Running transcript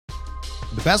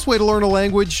The best way to learn a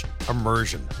language?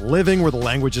 Immersion. Living where the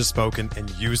language is spoken and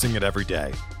using it every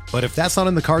day. But if that's not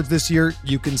in the cards this year,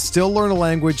 you can still learn a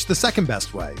language the second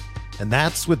best way, and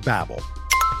that's with Babbel.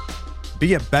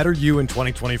 Be a better you in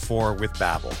 2024 with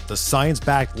Babbel, the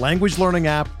science-backed language learning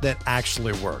app that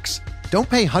actually works. Don't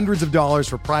pay hundreds of dollars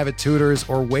for private tutors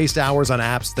or waste hours on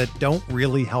apps that don't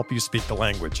really help you speak the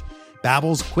language.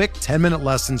 Babbel's quick 10-minute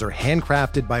lessons are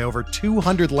handcrafted by over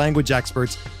 200 language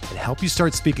experts and help you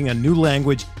start speaking a new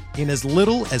language in as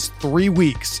little as 3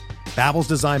 weeks. Babbel's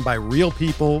designed by real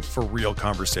people for real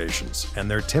conversations,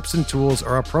 and their tips and tools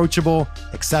are approachable,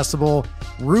 accessible,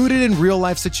 rooted in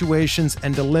real-life situations,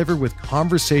 and delivered with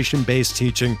conversation-based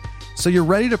teaching, so you're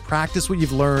ready to practice what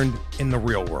you've learned in the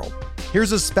real world.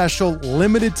 Here's a special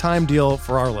limited-time deal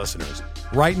for our listeners.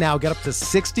 Right now, get up to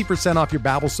 60% off your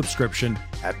Babbel subscription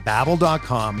at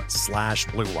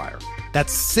babbel.com/Blue Wire.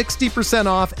 That's 60%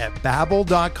 off at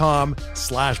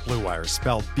babbel.com/Blue Wire,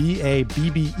 spelled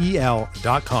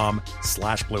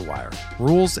BABBEL.com/Blue Wire.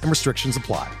 Rules and restrictions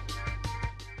apply.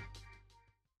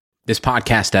 This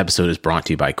podcast episode is brought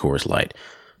to you by Coors Light.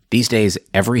 These days,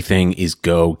 everything is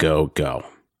go, go, go.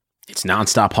 It's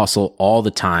nonstop hustle all the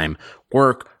time.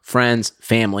 Work, friends,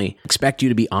 family expect you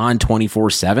to be on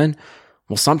 24/7.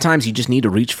 Well, sometimes you just need to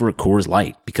reach for a Coors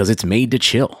Light because it's made to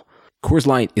chill. Coors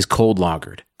Light is cold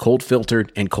lagered, cold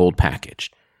filtered, and cold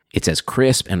packaged. It's as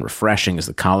crisp and refreshing as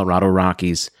the Colorado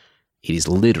Rockies. It is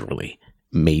literally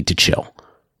made to chill.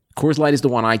 Coors Light is the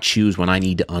one I choose when I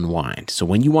need to unwind. So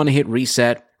when you want to hit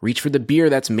reset, reach for the beer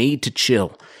that's made to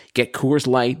chill. Get Coors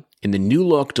Light in the new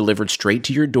look delivered straight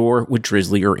to your door with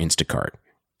Drizzly or Instacart.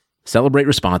 Celebrate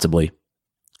responsibly.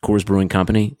 Coors Brewing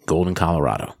Company, Golden,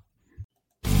 Colorado.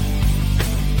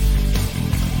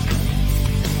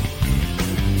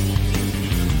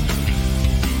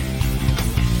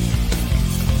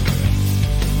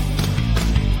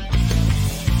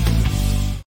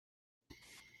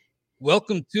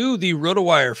 Welcome to the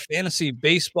RotoWire Fantasy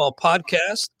Baseball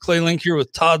Podcast. Clay Link here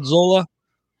with Todd Zola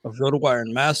of RotoWire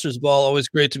and Masters Ball. Always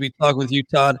great to be talking with you,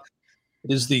 Todd.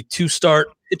 It is the two-start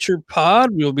pitcher pod.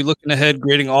 We will be looking ahead,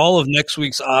 grading all of next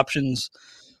week's options,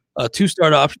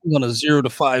 two-start options on a 0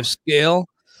 to 5 scale.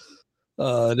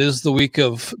 It is the week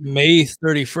of May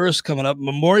 31st coming up,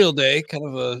 Memorial Day, kind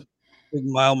of a big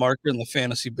mile marker in the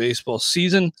fantasy baseball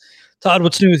season. Todd,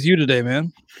 what's new with you today,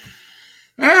 man?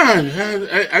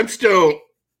 I'm still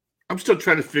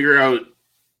trying to figure out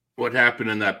what happened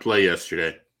in that play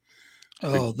yesterday.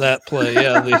 Oh, that play,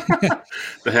 yeah. The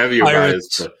Javier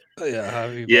Baez.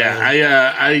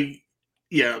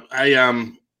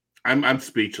 I'm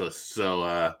speechless. So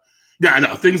I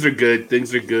know things are good.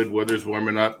 Things are good. Weather's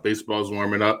warming up. Baseball's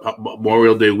warming up.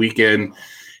 Memorial Day weekend,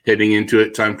 heading into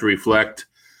it. Time to reflect,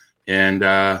 and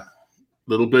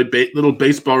little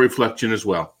baseball reflection as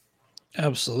well.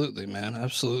 Absolutely, man.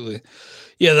 Absolutely.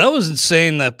 Yeah, that was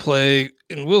insane, that play.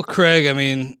 And Will Craig, I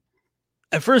mean,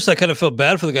 at first I kind of felt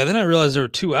bad for the guy. Then I realized there were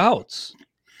 2 outs.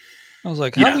 I was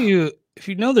like, how do you, if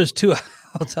you know there's 2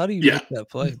 outs, how do you make that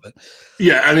play? But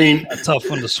yeah, I mean, a tough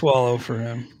one to swallow for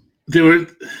him. There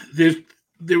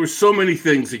were so many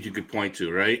things that you could point to,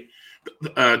 right?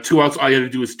 2 outs, all you had to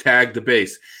do was tag the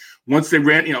base. Once they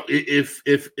ran, if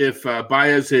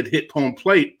Baez had hit home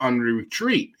plate on the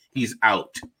retreat, he's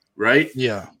out. Right?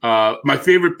 Yeah. My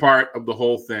favorite part of the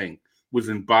whole thing was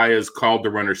when Baez called the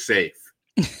runner safe.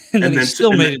 and then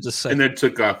still made it to second. And then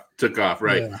took off,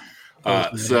 right?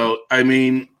 Yeah. So, I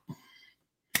mean,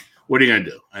 what are you going to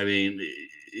do? I mean,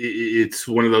 it's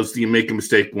one of those, you make a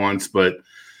mistake once, but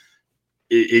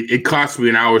it cost me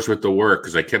an hour's worth of work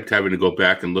because I kept having to go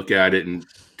back and look at it and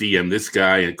DM this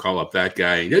guy and call up that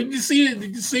guy. Did you see it?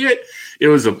 Did you see it?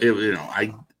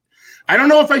 I don't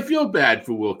know if I feel bad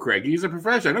for Will Craig. He's a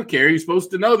professional. I don't care. He's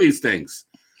supposed to know these things.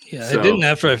 Yeah, I didn't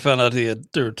after I found out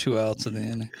there were 2 outs in the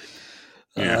inning.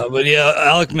 But yeah,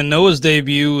 Alek Manoah's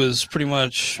debut was pretty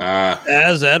much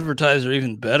as advertised or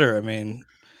even better. I mean,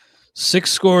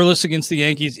 6 scoreless against the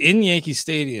Yankees in Yankee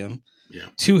Stadium. Yeah.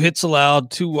 2 hits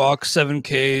allowed, 2 walks, 7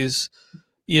 Ks.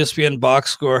 ESPN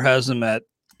box score has him at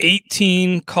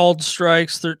 18 called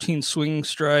strikes, 13 swinging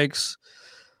strikes.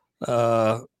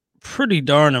 Pretty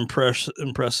darn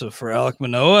impressive for Alek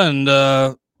Manoah. And,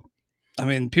 I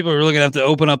mean, people are really going to have to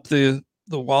open up the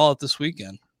wallet this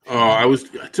weekend. Oh, I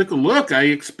took a look. I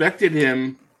expected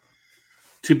him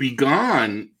to be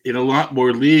gone in a lot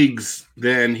more leagues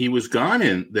than he was gone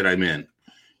in that I'm in.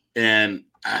 And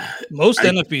most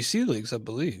NFBC leagues, I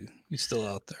believe, he's still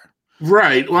out there.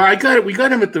 Right. Well, I got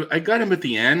him at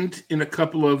the end in a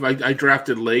couple of I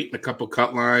drafted late in a couple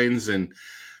cut lines, and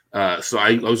so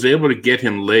I was able to get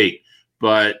him late.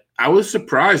 But I was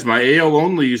surprised. My AL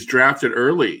only is drafted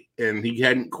early, and he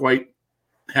hadn't quite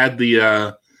had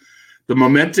the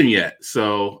momentum yet.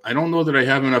 So I don't know that I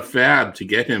have enough fab to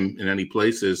get him in any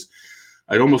places.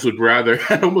 I'd almost rather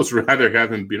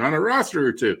have him being on a roster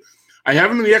or two. I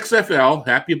have him in the XFL.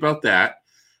 Happy about that.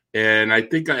 And I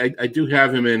think I do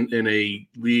have him in a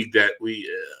league that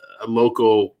a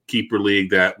local keeper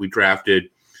league that we drafted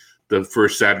the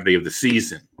first Saturday of the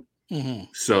season. Mm-hmm.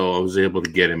 So I was able to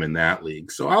get him in that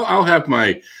league. So I'll have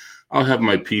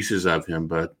my pieces of him.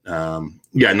 But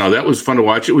that was fun to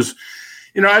watch. It was,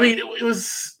 it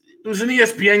was an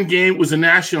ESPN game. It was a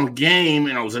national game,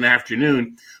 and it was an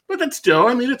afternoon. But that's still,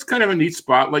 it's kind of a neat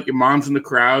spot. Like your mom's in the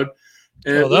crowd.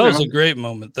 That was a great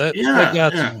moment. That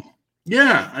got to me.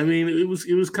 Yeah, it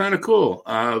was kind of cool.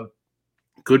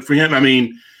 Good for him.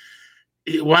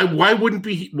 Why wouldn't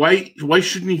be? Why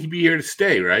shouldn't he be here to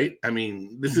stay? Right?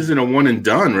 This isn't a one and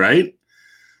done, right?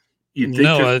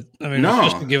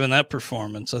 Especially given that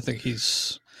performance, I think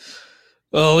he's,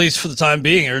 well, at least for the time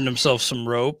being, earned himself some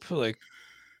rope.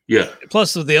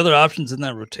 Plus, with the other options in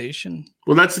that rotation.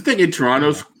 Well, that's the thing. In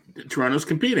Toronto's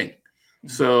competing,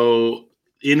 so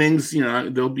innings.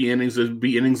 There'll be innings. There'll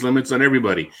be innings limits on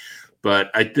everybody.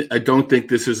 But I don't think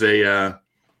this is a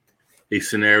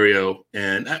scenario.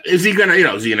 And is he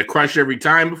gonna crush every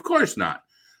time? Of course not.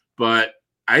 But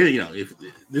if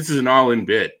this is an all-in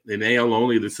bid, in AL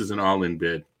only, this is an all-in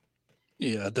bid.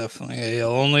 Yeah, definitely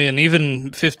AL only, and even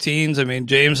 15s.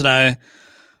 James and I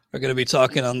are going to be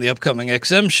talking on the upcoming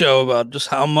XM show about just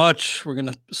how much we're going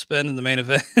to spend in the main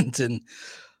event. And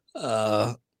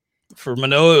for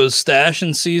Manoah, it was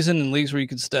stashing season in leagues where you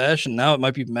could stash, and now it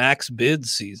might be max bid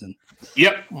season.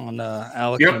 Yep. On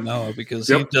Alek Manoah, because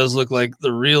he does look like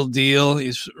the real deal.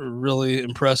 He's really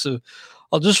impressive.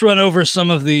 I'll just run over some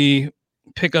of the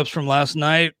pickups from last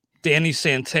night. Danny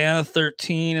Santana,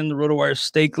 13 in the RotoWire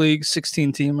Stake League,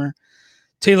 16-teamer.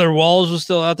 Taylor Walls was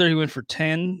still out there. He went for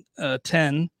 10 out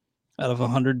of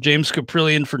 100. James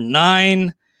Caprillion for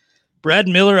 9. Brad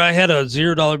Miller, I had a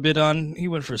 $0 bid on. He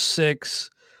went for 6.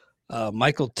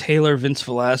 Michael Taylor, Vince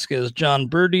Velasquez, John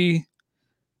Birdie,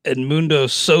 Edmundo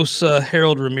Sosa,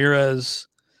 Harold Ramirez,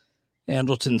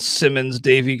 Andrelton Simmons,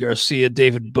 Davey Garcia,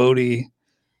 David Bodie,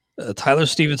 Tyler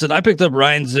Stevenson. I picked up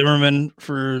Ryan Zimmerman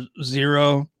for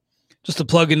 0, just to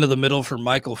plug into the middle for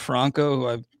Michael Franco, who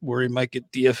I worry might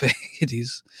get DFA'd.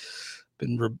 He's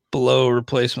been below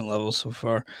replacement level so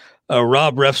far.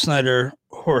 Rob Refsnyder,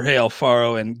 Jorge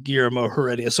Alfaro, and Guillermo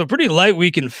Heredia. So pretty light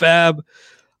week in fab.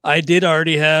 I did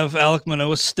already have Alek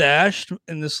Manoah stashed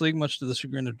in this league, much to the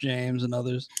chagrin of James and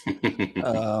others.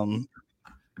 I'm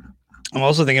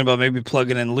also thinking about maybe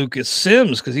plugging in Lucas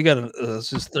Sims, because he got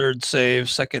his third save,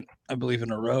 second, I believe,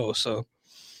 in a row. So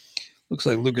looks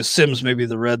like Lucas Sims may be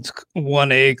the Reds'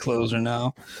 1A closer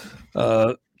now.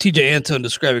 TJ Antone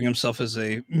describing himself as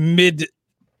a mid-game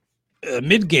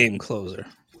closer.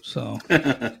 So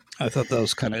I thought that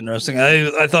was kind of interesting.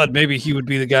 I thought maybe he would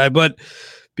be the guy, but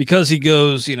because he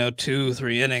goes,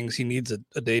 2-3 innings, he needs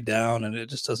a day down, and it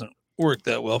just doesn't work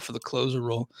that well for the closer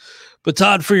role. But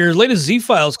Todd, for your latest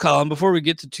Z-Files column, before we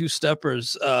get to two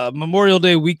steppers, Memorial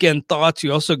Day weekend thoughts,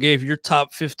 you also gave your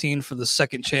top 15 for the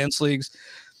second chance leagues.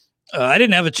 I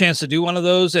didn't have a chance to do one of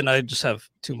those, and I just have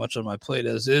too much on my plate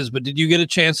as is. But did you get a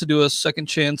chance to do a second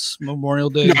chance Memorial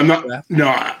Day?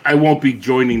 I won't be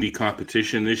joining the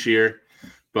competition this year,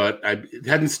 but it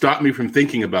hadn't stopped me from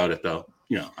thinking about it, though.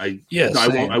 I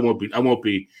won't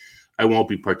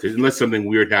be participating unless something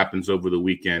weird happens over the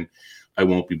weekend. I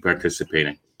won't be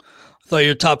participating. I thought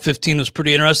your top 15 was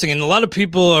pretty interesting, and a lot of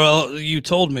people. You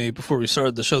told me before we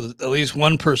started the show that at least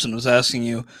one person was asking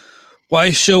you why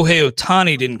Shohei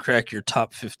Ohtani didn't crack your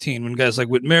top 15 when guys like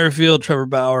Whit Merrifield, Trevor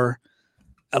Bauer,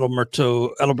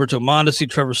 Alberto Mondesi,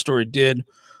 Trevor Story did.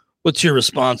 What's your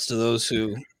response to those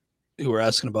who were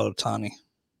asking about Ohtani?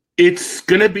 It's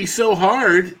going to be so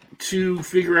hard to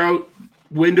figure out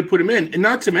when to put him in, and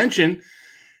not to mention,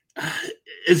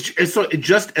 as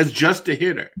just a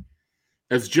hitter,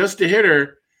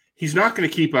 he's not going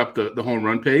to keep up the home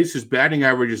run pace. His batting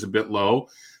average is a bit low,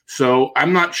 so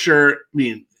I'm not sure.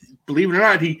 Believe it or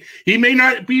not, he may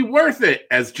not be worth it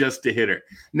as just a hitter.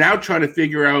 Now trying to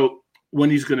figure out when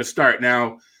he's going to start.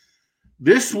 Now,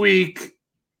 this week,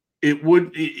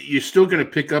 you're still going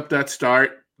to pick up that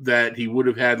start that he would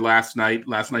have had last night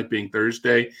being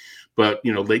Thursday, but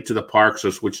late to the park, so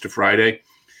switch to Friday.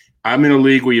 I'm in a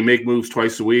league where you make moves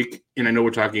twice a week, and I know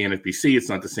we're talking NFBC, it's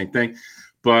not the same thing,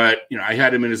 but I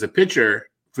had him in as a pitcher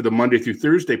for the Monday through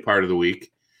Thursday part of the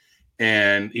week,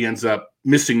 and he ends up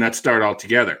missing that start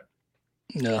altogether.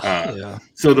 Yeah.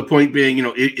 So the point being,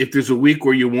 if there's a week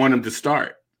where you want him to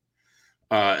start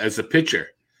as a pitcher,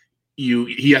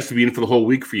 he has to be in for the whole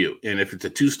week for you. And if it's a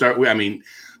 2-start, I mean,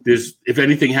 if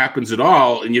anything happens at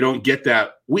all and you don't get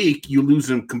that week, you lose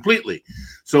him completely.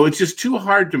 So it's just too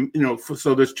hard to,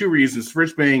 so there's 2 reasons.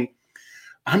 First being,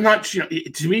 I'm not,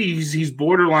 to me, he's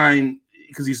borderline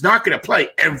because he's not going to play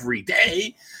every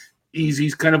day.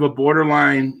 He's kind of a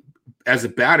borderline as a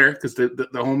batter because the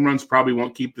home runs probably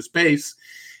won't keep the space.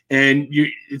 And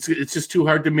it's just too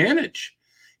hard to manage.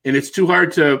 And it's too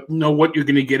hard to know what you're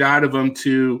going to get out of him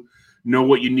to know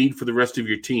what you need for the rest of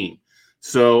your team.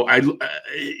 So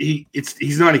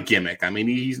he's not a gimmick. I mean,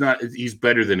 he's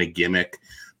better than a gimmick,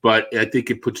 but I think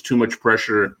it puts too much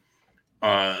pressure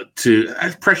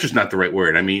pressure's not the right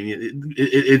word. I mean,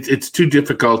 it's too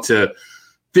difficult to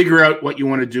figure out what you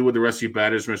want to do with the rest of your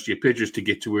batters, rest of your pitchers to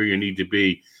get to where you need to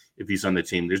be if he's on the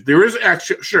team. There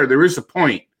is a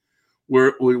point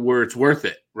where it's worth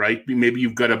it, right? Maybe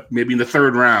you've got maybe in the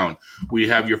 3rd round we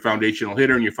have your foundational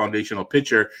hitter and your foundational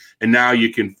pitcher, and now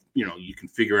you can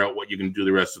figure out what you can do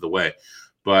the rest of the way.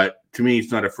 But to me,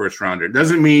 it's not a first rounder. It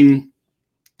doesn't mean,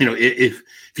 if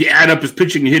you add up his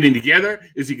pitching and hitting together,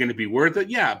 is he going to be worth it?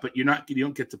 Yeah, but you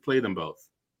don't get to play them both.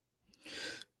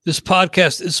 This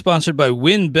podcast is sponsored by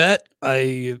WynnBET.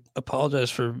 I apologize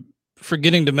for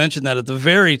forgetting to mention that at the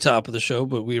very top of the show,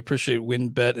 but we appreciate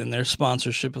WynnBET and their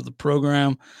sponsorship of the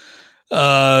program.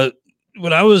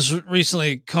 When I was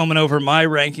recently combing over my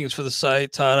rankings for the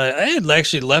site, Todd, I had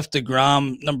actually left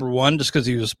DeGrom number 1 just because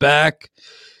he was back.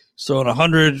 So on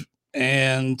 100,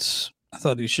 and I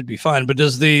thought he should be fine. But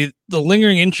does the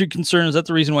lingering injury concern, is that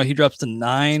the reason why he drops to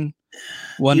 9?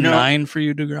 9 for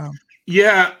you, DeGrom?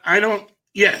 Yeah, I don't.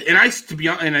 Yeah, and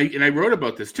I wrote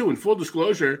about this too. In full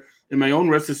disclosure, in my own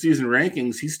rest of season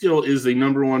rankings, he still is the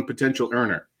number 1 potential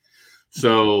earner.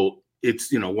 So it's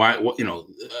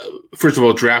first of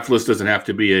all, draft list doesn't have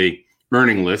to be a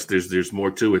earning list. There's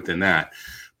more to it than that.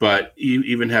 But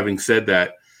even having said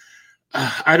that,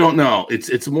 I don't know.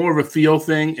 It's more of a feel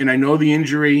thing, and I know the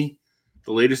injury.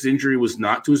 The latest injury was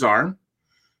not to his arm,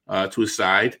 to his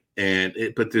side,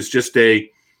 but there's just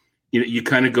you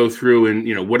kind of go through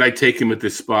and, would I take him at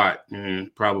this spot?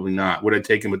 Probably not. Would I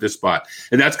take him at this spot?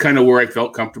 And that's kind of where I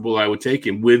felt comfortable I would take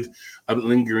him with a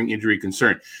lingering injury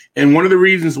concern. And one of the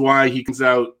reasons why he comes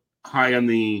out high on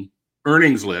the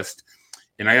earnings list,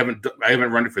 and I haven't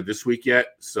run it for this week yet,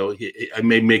 so I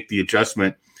may make the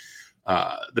adjustment.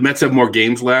 The Mets have more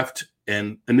games left,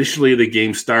 and initially the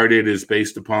game started is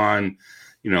based upon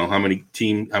how many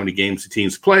games the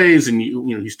teams plays, and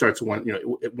he starts at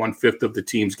 1/5 of the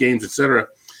team's games, etc.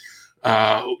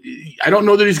 I don't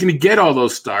know that he's going to get all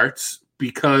those starts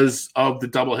because of the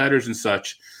doubleheaders and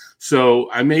such. So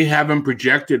I may have him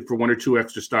projected for 1 or 2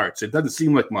 extra starts. It doesn't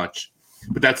seem like much,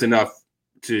 but that's enough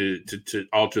to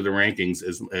alter the rankings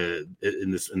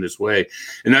in this way.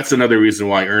 And that's another reason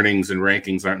why earnings and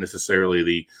rankings aren't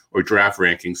necessarily or draft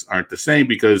rankings aren't the same,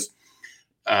 because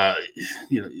do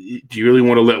you really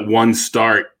want to let one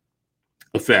start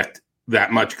affect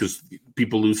that much? Because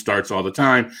people lose starts all the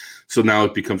time. So now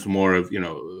it becomes more of,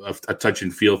 a touch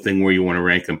and feel thing where you want to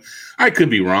rank them. I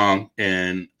could be wrong.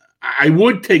 And I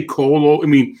would take Cole.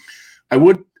 I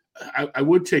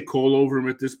would take Cole over him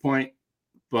at this point,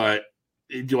 but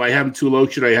do I have him too low?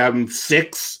 Should I have him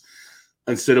 6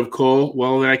 instead of Cole?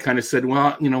 Well, then I kind of said,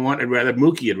 well, you know what? I'd rather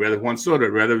Mookie. I'd rather Juan Soto.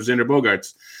 I'd rather Xander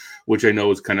Bogaerts, which I know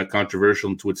is kind of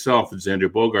controversial to itself, with Xander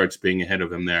Bogaerts being ahead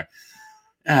of him there.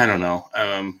 I don't know.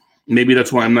 Maybe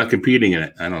that's why I'm not competing in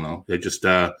it. I don't know. I just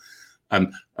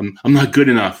I'm not good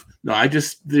enough. No,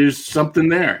 there's something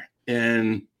there,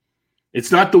 and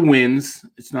it's not the wins.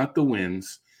 It's not the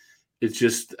wins. It's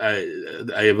just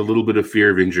I have a little bit of fear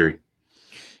of injury.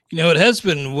 It has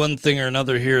been one thing or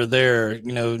another here or there.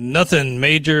 Nothing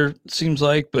major, it seems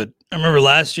like, but I remember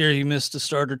last year he missed a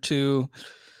start or 2.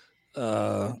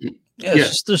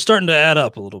 Just, they're starting to add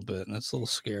up a little bit, and it's a little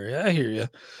scary. I hear you.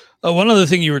 One other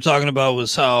thing you were talking about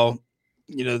was how,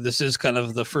 this is kind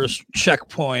of the first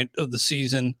checkpoint of the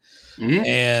season,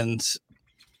 and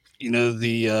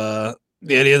the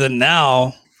idea that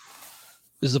now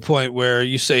is the point where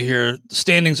you say here the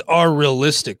standings are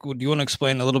realistic. Would you want to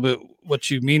explain a little bit what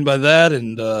you mean by that,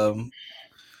 and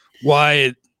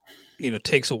why it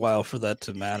takes a while for that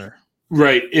to matter?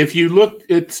 Right. If you look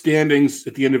at standings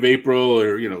at the end of April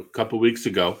or, a couple of weeks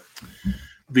ago,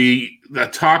 the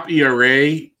top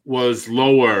ERA was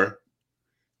lower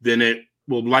than it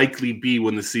will likely be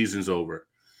when the season's over.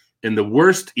 And the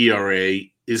worst ERA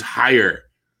is higher.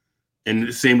 And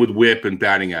the same with WHIP and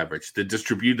batting average.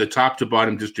 The top to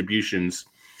bottom distributions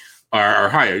are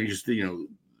higher. You just,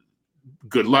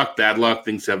 good luck, bad luck,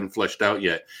 things haven't fleshed out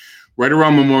yet. Right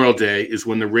around Memorial Day is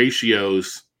when the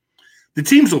ratios the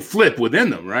teams will flip within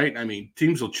them, right? I mean,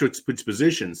 teams will switch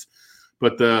positions,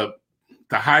 but the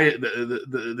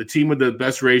team with the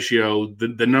best ratio,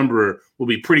 the number will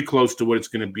be pretty close to what it's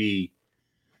going to be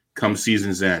come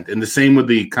season's end. And the same with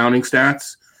the counting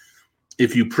stats.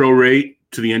 If you prorate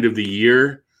to the end of the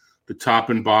year, the top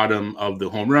and bottom of the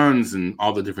home runs and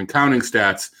all the different counting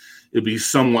stats, it'll be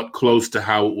somewhat close to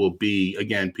how it will be.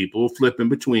 Again, people will flip in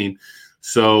between.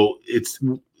 So it's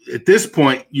at this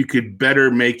point, you could better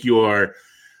make your,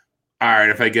 all right,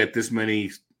 if I get this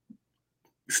many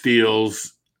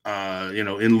steals,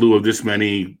 in lieu of this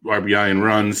many RBI and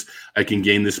runs, I can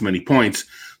gain this many points.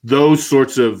 Those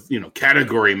sorts of,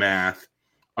 category math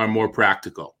are more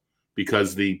practical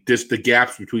because the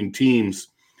gaps between teams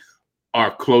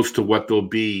are close to what they'll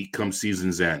be come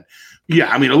season's end.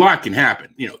 Yeah, I mean, a lot can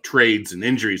happen. Trades and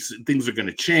injuries, things are going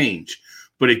to change,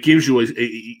 but it gives you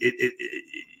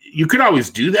you could always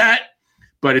do that,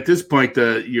 but at this point,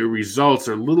 your results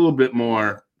are a little bit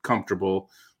more comfortable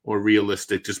or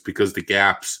realistic just because the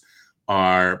gaps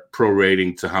are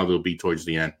prorating to how they'll be towards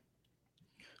the end.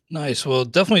 Nice. Well,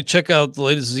 definitely check out the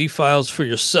latest Z files for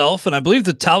yourself. And I believe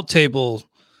the tout table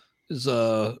is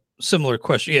a similar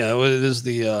question. Yeah, it is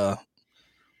the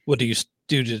what do you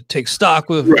do to take stock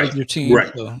with your team?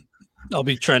 Right. So I'll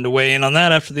be trying to weigh in on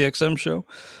that after the XM show.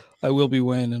 I will be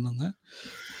weighing in on that.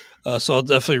 So I'll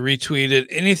definitely retweet it.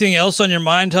 Anything else on your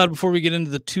mind, Todd, before we get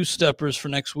into the two-steppers for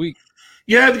next week?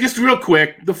 Yeah, just real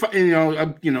quick.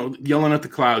 I'm yelling at the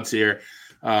clouds here.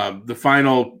 The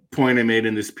final point I made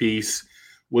in this piece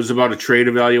was about a trade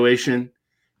evaluation,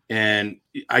 and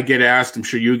I get asked. I'm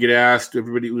sure you get asked.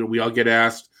 Everybody, we all get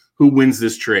asked, who wins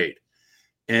this trade?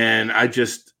 And I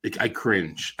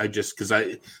cringe. Because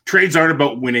trades aren't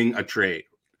about winning a trade.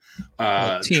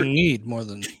 Team need more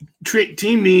than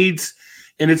team needs,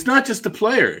 and it's not just the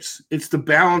players; it's the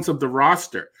balance of the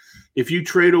roster. If you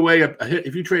trade away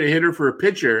if you trade a hitter for a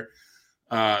pitcher,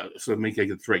 so make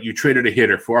it right. You traded a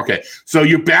hitter so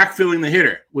you're backfilling the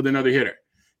hitter with another hitter,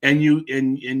 and you're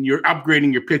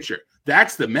upgrading your pitcher.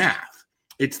 That's the math.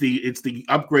 It's the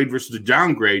upgrade versus the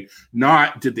downgrade.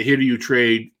 Not did the hitter you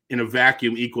trade in a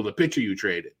vacuum equal the pitcher you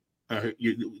traded.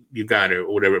 You got it,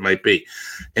 or whatever it might be.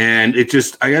 And it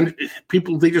just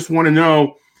people they just want to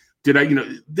know. Did I?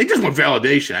 They just want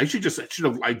validation.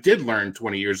 I did learn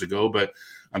 20 years ago, but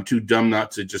I'm too dumb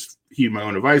not to just heed my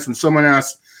own advice. When someone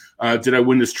asks, "Did I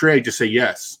win this trade?" Just say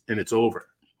yes, and it's over.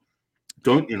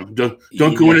 Don't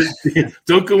go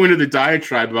into the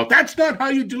diatribe about that's not how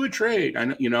you do a trade. I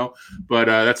know, but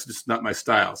that's just not my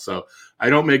style. So I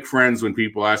don't make friends when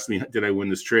people ask me, "Did I win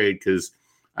this trade?" Because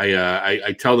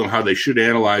I tell them how they should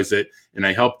analyze it, and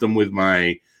I help them with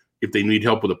if they need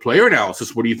help with a player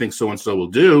analysis, what do you think so and so will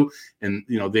do? And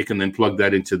they can then plug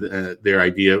that into their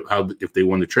idea of if they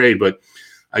won the trade. But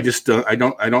I just I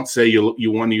don't say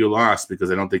you won or you lost, because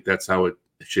I don't think that's how it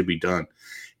should be done.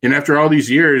 And after all these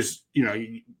years,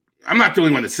 I'm not the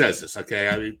only one that says this. Okay,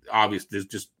 I mean, obviously,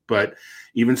 but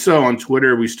even so, on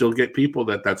Twitter, we still get people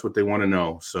that's what they want to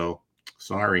know. So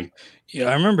sorry. Yeah,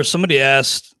 I remember somebody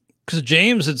asked, because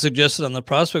James had suggested on the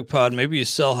Prospect Pod, maybe you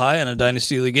sell high in a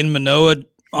dynasty league in Manoah.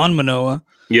 On Manoah,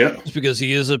 yeah, it's because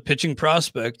he is a pitching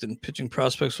prospect, and pitching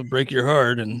prospects will break your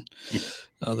heart, and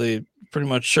they pretty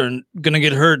much are going to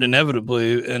get hurt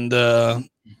inevitably. And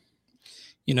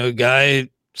guy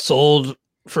sold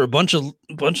for a bunch of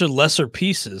lesser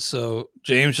pieces. So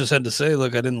James just had to say,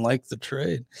 "Look, I didn't like the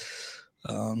trade."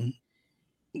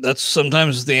 That's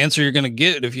sometimes the answer you're going to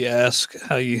get if you ask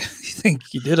how you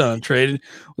think you did on a trade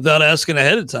without asking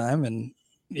ahead of time. And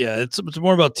yeah, it's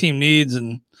more about team needs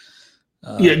and.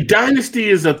 Dynasty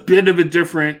is a bit of a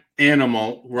different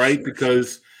animal, right?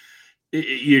 Because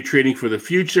you're trading for the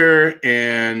future,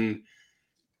 and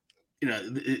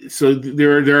so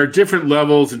there are different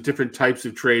levels and different types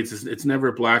of trades. It's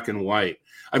never black and white.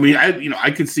 I mean,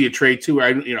 I could see a trade too.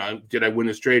 Did I win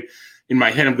this trade? In my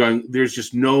head, I'm going, there's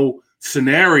just no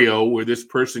scenario where this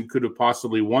person could have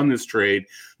possibly won this trade.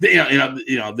 Then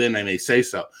I may say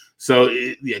so. So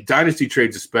dynasty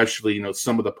trades, especially,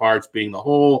 some of the parts being the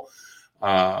whole.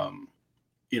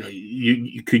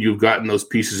 You could have gotten those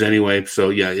pieces anyway. So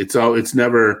yeah, it's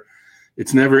never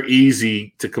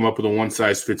easy to come up with a one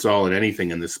size fits all in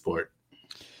anything in this sport.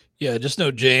 Yeah, just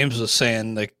know James was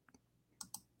saying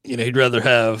he'd rather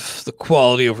have the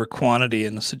quality over quantity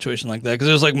in a situation like that, because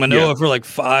it was like Manoah for like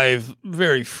 5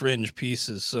 very fringe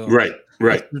pieces. So right,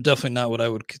 definitely not what I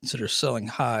would consider selling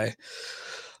high.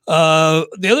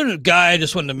 The other guy I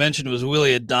just wanted to mention was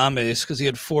Willy Adames, because he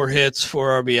had 4 hits,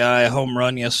 4 RBI, a home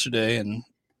run yesterday. And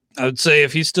I would say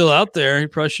if he's still out there, he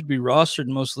probably should be rostered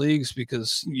in most leagues,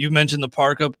 because you mentioned the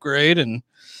park upgrade and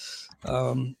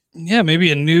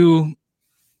maybe a new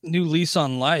new lease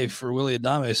on life for Willy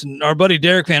Adames. And our buddy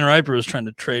Derek Van Riper was trying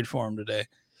to trade for him today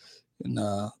in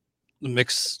the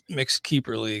mixed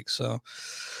keeper league. So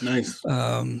nice.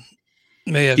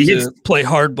 May have to play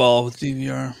hardball with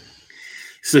DVR.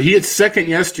 So he hit second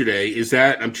yesterday. Is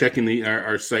that, I'm checking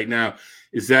our site now,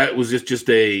 was this just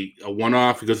a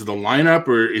one-off because of the lineup,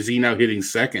 or is he now hitting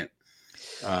second?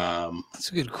 That's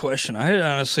a good question. I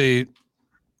honestly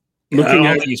I don't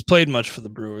think he's played much for the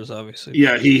Brewers, obviously.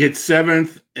 Yeah, he hit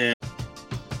seventh.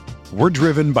 We're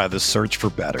driven by the search for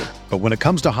better. But when it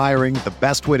comes to hiring, the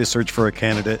best way to search for a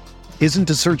candidate isn't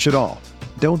to search at all.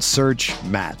 Don't search,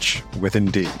 match with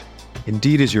Indeed.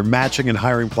 Indeed is your matching and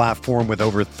hiring platform with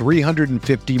over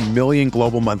 350 million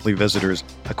global monthly visitors,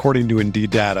 according to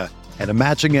Indeed data, and a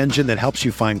matching engine that helps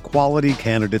you find quality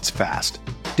candidates fast.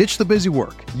 Ditch the busy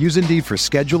work. Use Indeed for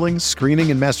scheduling,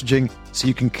 screening, and messaging so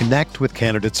you can connect with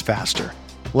candidates faster.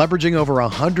 Leveraging over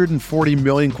 140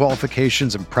 million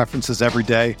qualifications and preferences every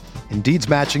day, Indeed's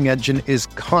matching engine is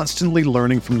constantly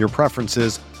learning from your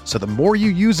preferences, so the more you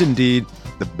use Indeed,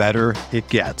 the better it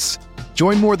gets.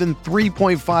 Join more than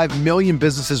 3.5 million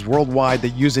businesses worldwide that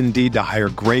use Indeed to hire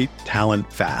great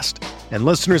talent fast. And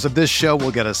listeners of this show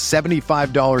will get a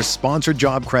 $75 sponsored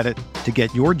job credit to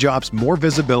get your jobs more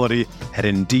visibility at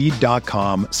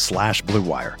Indeed.com/Blue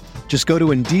Wire. Just go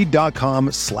to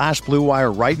Indeed.com/Blue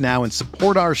Wire right now and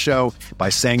support our show by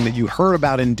saying that you heard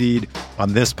about Indeed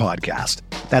on this podcast.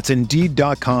 That's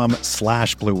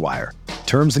Indeed.com/Blue Wire.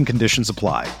 Terms and conditions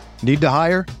apply. Need to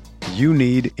hire? You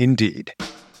need Indeed.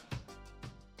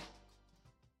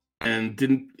 And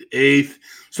didn't eighth.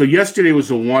 So yesterday was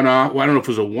a one-off. Well, I don't know if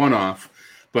it was a one-off,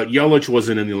 but Yelich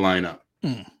wasn't in the lineup.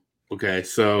 Okay,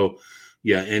 so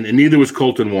yeah, and neither was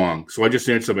Colton Wong. So I just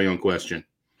answered my own question.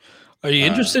 Are you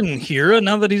interested in Hira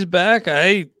now that he's back?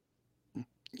 I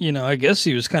guess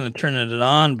he was kind of turning it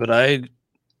on, but I'm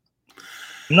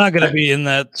not going to be in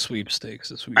that sweepstakes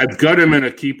this week. I've got him in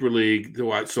a keeper league,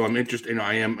 so I'm interested.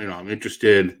 I'm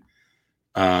interested.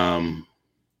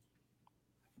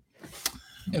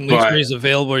 At least where he's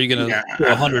available, are you going to go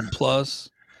 100 plus?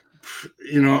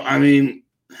 I mean,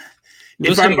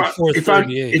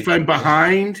 if I'm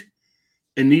behind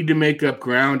and need to make up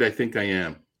ground, I think I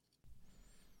am.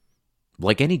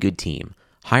 Like any good team,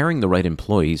 hiring the right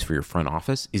employees for your front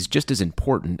office is just as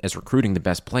important as recruiting the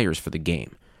best players for the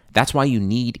game. That's why you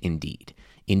need Indeed.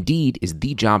 Indeed is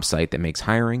the job site that makes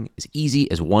hiring as easy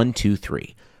as 1, 2,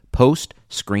 3. Post,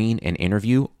 screen, and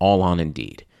interview all on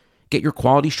Indeed. Get your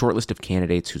quality shortlist of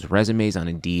candidates whose resumes on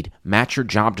Indeed match your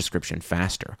job description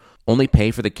faster. Only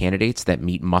pay for the candidates that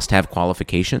meet must-have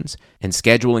qualifications, and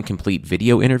schedule and complete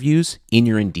video interviews in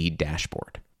your Indeed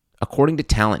dashboard. According to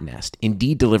Talent Nest,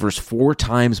 Indeed delivers 4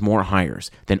 times more hires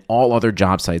than all other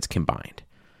job sites combined.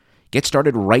 Get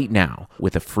started right now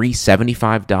with a free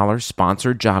 $75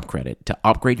 sponsored job credit to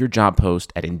upgrade your job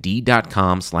post at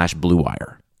Indeed.com/Blue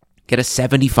Wire. Get a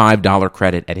 $75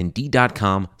 credit at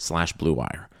Indeed.com/Blue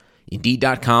Wire.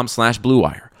 Indeed.com/Blue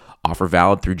Wire. Offer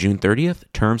valid through June 30th.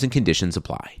 Terms and conditions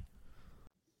apply.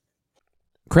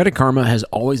 Credit Karma has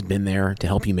always been there to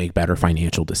help you make better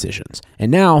financial decisions.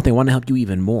 And now they want to help you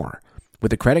even more.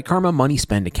 With the Credit Karma Money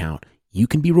Spend account, you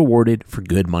can be rewarded for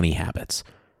good money habits.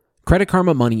 Credit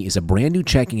Karma Money is a brand new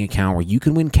checking account where you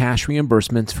can win cash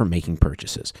reimbursements for making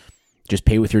purchases. Just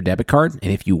pay with your debit card,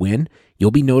 and if you win,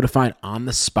 you'll be notified on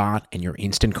the spot, and your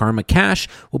Instant Karma cash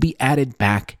will be added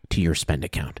back to your spend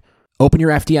account. Open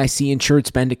your FDIC-insured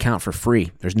spend account for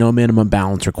free. There's no minimum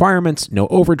balance requirements, no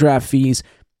overdraft fees,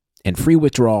 and free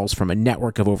withdrawals from a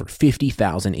network of over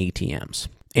 50,000 ATMs.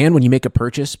 And when you make a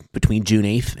purchase between June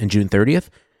 8th and June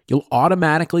 30th, you'll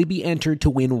automatically be entered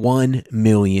to win $1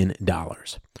 million.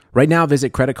 Right now,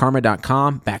 visit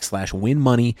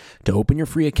creditkarma.com/winmoney to open your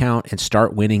free account and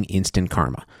start winning instant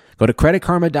karma. Go to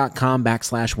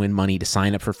creditkarma.com/winmoney to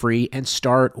sign up for free and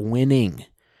start winning.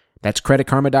 That's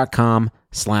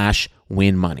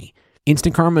creditkarma.com/winmoney.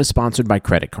 Instant Karma is sponsored by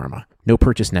Credit Karma. No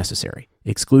purchase necessary.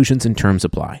 Exclusions and terms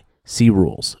apply. See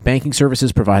rules. Banking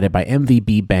services provided by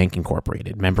MVB Bank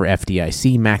Incorporated. Member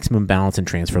FDIC. Maximum balance and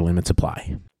transfer limits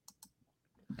apply.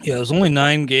 Yeah, there's only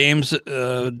 9 games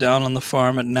down on the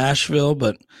farm at Nashville,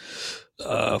 but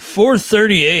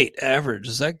 438 average.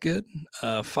 Is that good?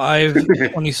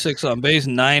 526 on base,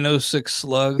 906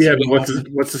 slugs. Yeah, but what's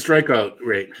the strikeout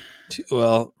rate?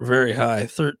 Well, very high.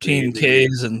 13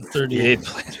 Ks and 38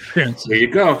 plate appearances. There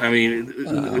you go. I mean,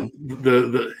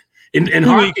 in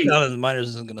hockey, out of the minors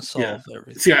isn't going to solve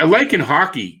everything. See, I like in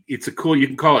hockey. It's a cool. You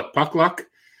can call it puck luck.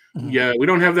 Mm-hmm. Yeah, we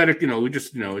don't have that. We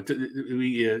just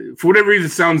for whatever reason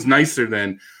it sounds nicer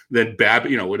than BAB.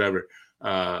 Whatever.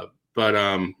 Yeah,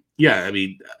 I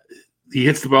mean, he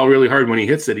hits the ball really hard. When he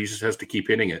hits it, he just has to keep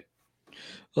hitting it.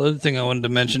 The other thing I wanted to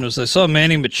mention was I saw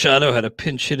Manny Machado had a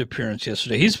pinch hit appearance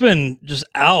yesterday. He's been just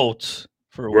out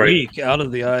for a week, out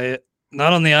of the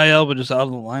not on the IL, but just out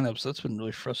of the lineup. So that's been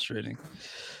really frustrating.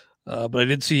 But I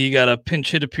did see he got a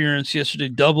pinch hit appearance yesterday,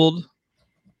 doubled.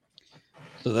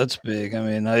 So that's big. I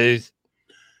mean, I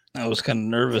was kind of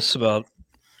nervous about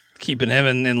keeping him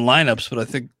in lineups, but I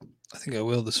think I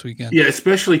will this weekend. Yeah,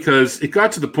 especially because it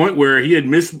got to the point where he had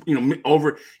missed,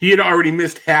 he had already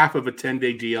missed half of a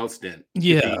 10-day DL stint.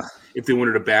 Yeah. If they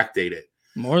wanted to backdate it.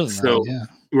 More than that, yeah.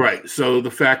 Right. So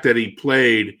the fact that he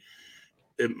played,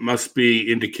 it must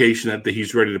be indication that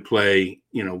he's ready to play,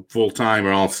 full time,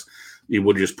 or else you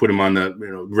would just put him on the,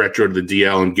 retro to the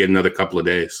DL and get another couple of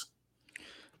days.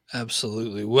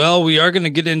 Absolutely. Well, we are going to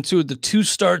get into the 2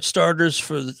 starters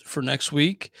for next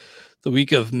week. The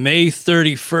week of May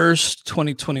 31st,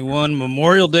 2021,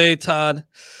 Memorial Day, Todd.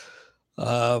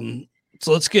 So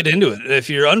let's get into it. If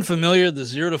you're unfamiliar, the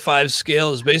 0 to 5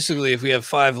 scale is basically if we have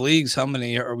 5 leagues, how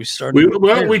many are we starting?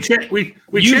 We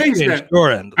changed that.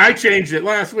 Your end. I changed it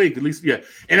last week, at least, yeah.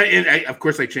 And I, of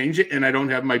course, I changed it, and I don't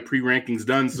have my pre-rankings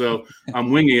done, so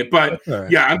I'm winging it. But, right.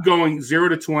 Yeah, I'm going 0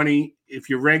 to 20. If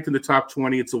you're ranked in the top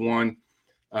 20, it's a 1.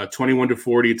 21 to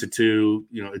 40, it's a 2,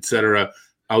 et cetera.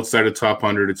 Outside of top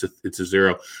 100, it's a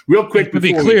 0. Real quick, to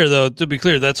be clear,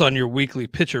 that's on your weekly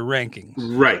pitcher rankings,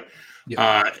 right?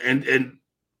 Yep. And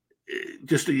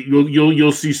just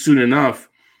you'll see soon enough.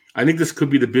 I think this could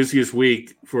be the busiest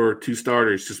week for 2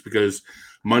 starters, just because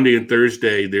Monday and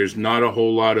Thursday there's not a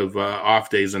whole lot of off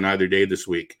days on either day this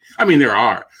week. I mean, there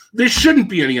are. There shouldn't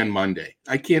be any on Monday.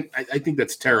 I think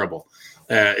that's terrible.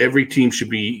 Every team should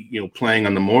be playing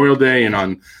on Memorial Day and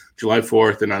on July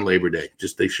 4th and on Labor Day.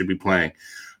 Just they should be playing.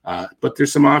 But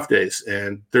there's some off days,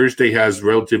 and Thursday has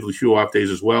relatively few off days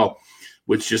as well,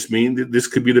 which just means that this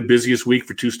could be the busiest week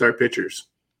for 2-start pitchers.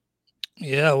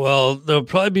 Yeah, well, there'll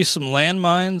probably be some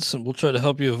landmines, and we'll try to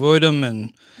help you avoid them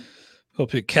and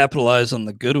help you capitalize on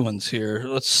the good ones here.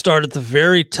 Let's start at the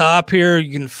very top here.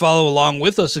 You can follow along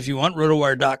with us if you want,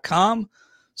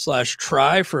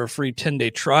 rotowire.com/try for a free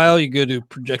 10-day trial. You go to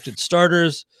projected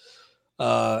starters,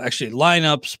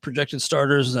 lineups, projected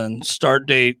starters, and start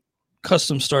date,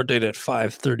 custom start date at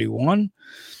 5/31.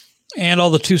 And all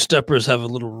the 2-steppers have a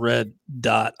little red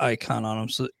dot icon on them,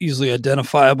 so easily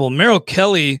identifiable. Merrill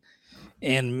Kelly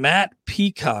and Matt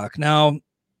Peacock. Now,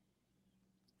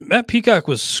 Matt Peacock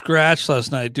was scratched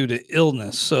last night due to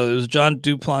illness, so it was John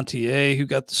Duplantier who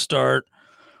got the start.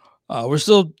 We're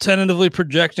still tentatively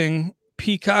projecting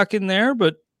Peacock in there,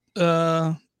 but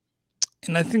and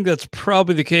I think that's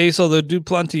probably the case, although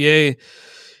Duplantier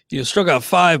struck out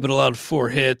 5, but allowed 4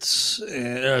 hits,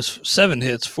 7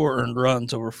 hits, 4 earned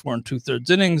runs over 4 2/3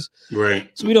 innings. Right.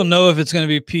 So we don't know if it's going to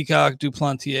be Peacock,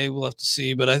 Duplantier. We'll have to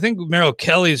see. But I think Merrill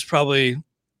Kelly is probably,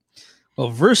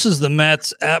 versus the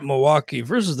Mets at Milwaukee.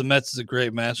 Versus the Mets is a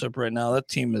great matchup right now. That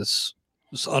team is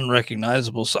just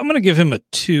unrecognizable. So I'm going to give him a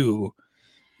 2,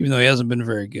 even though he hasn't been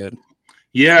very good.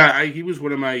 Yeah, he was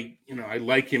one of my, I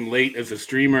like him late as a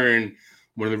streamer, and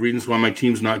one of the reasons why my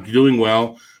team's not doing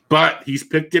well. But he's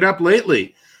picked it up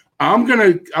lately. I'll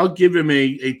give him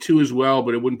a 2 as well,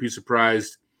 but I wouldn't be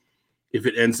surprised if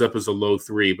it ends up as a low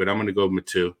 3. But I'm gonna go with a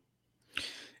 2.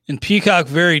 And Peacock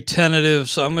very tentative,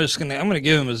 so I'm gonna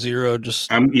give him a 0.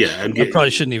 I probably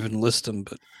shouldn't even list him,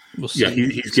 but we'll see. Yeah,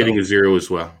 he's getting a 0 as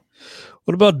well.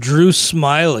 What about Drew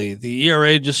Smyly? The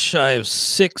ERA just shy of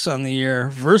 6 on the year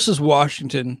versus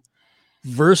Washington,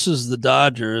 versus the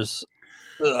Dodgers.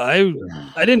 I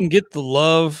didn't get the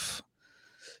love.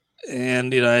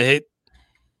 And I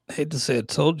hate to say I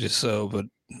told you so, but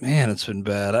man, it's been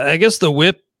bad. I guess the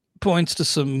whip points to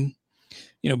some,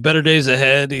 better days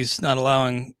ahead. He's not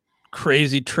allowing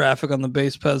crazy traffic on the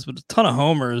base paths, but a ton of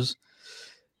homers.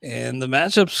 And the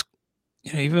matchups,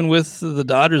 even with the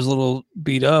Dodgers a little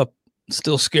beat up,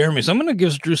 still scare me. So I'm going to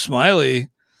give Drew Smyly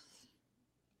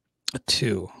a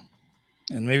 2,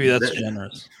 and maybe that's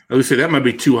generous. I would say that might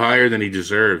be too higher than he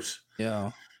deserves.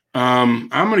 Yeah. I'm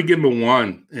going to give him a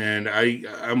 1, and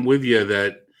I'm with you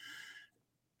that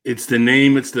it's the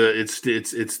name, it's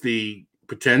the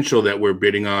potential that we're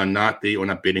betting on, not the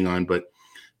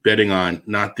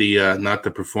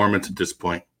performance at this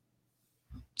point.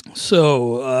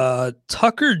 So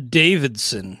Tucker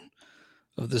Davidson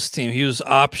of this team, he was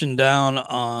optioned down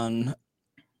on,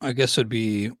 I guess it'd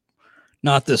be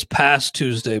not this past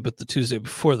Tuesday, but the Tuesday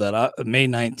before that, May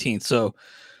 19th. So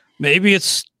maybe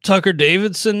it's Tucker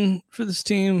Davidson for this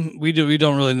team. We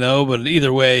don't really know, but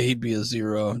either way, he'd be a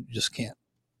 0. You just can't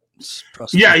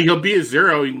Yeah, he'll be a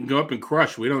 0. He can go up and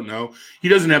crush. We don't know. He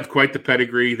doesn't have quite the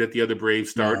pedigree that the other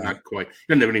Braves start. No. Not quite. He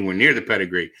doesn't have anywhere near the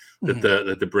pedigree that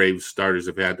the Braves starters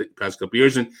have had the past couple of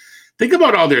years. And think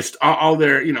about all their,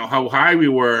 how high we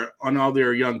were on all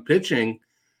their young pitching.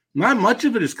 Not much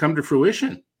of it has come to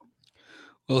fruition.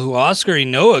 Well, Oscar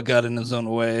Inoa got in his own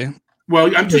way.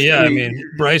 Well, I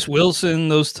mean Bryce Wilson,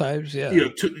 those types, yeah. They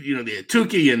had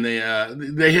Tukey, and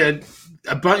they had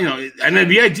about and then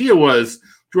the idea was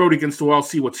throw it against the wall,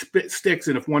 see what sticks,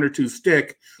 and if one or two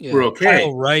stick, we're okay.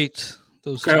 Kyle Wright,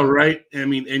 Wright. I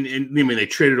mean, and they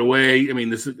traded away. I mean,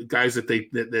 this is guys that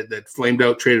that flamed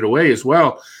out, traded away as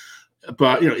well.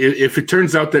 But if it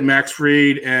turns out that Max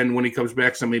Fried and when he comes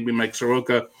back, so maybe Mike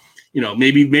Soroka,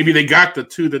 maybe they got the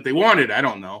two that they wanted. I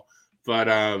don't know, but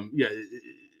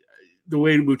the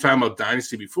way we were talking about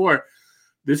dynasty before,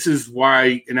 this is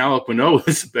why an Alek Manoah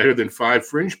is better than 5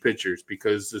 fringe pitchers,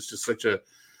 because there's just such a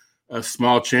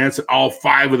small chance that all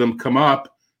 5 of them come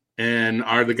up and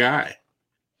are the guy.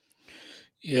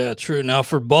 Yeah, true. Now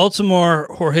for Baltimore,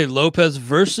 Jorge Lopez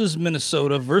versus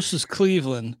Minnesota versus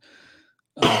Cleveland.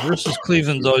 Versus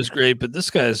Cleveland's always great, but this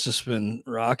guy has just been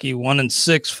rocky. 1-6,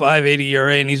 5.80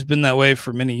 ERA, and he's been that way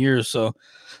for many years. So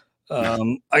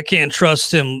I can't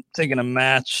trust him taking a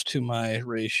match to my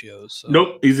ratios. So.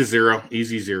 Nope, he's a 0.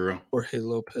 Easy 0. Jorge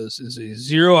Lopez is a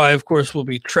 0. I, of course, will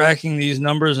be tracking these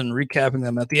numbers and recapping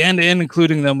them at the end and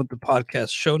including them with the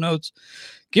podcast show notes.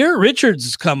 Garrett Richards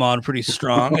has come on pretty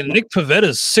strong, and Nick Pivetta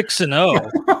is 6-0.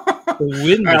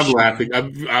 I'm laughing.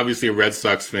 I'm obviously a Red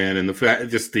Sox fan, and the fact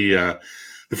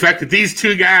that these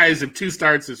two guys have 2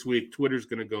 starts this week, Twitter's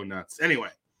going to go nuts. Anyway,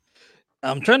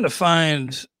 I'm trying to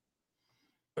find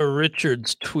a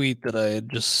Richards tweet that I had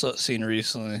just seen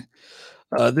recently.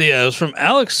 It was from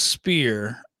Alex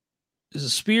Spear. Is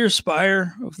it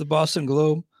Spire of the Boston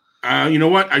Globe? You know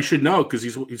what? I should know because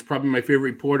he's probably my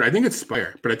favorite reporter. I think it's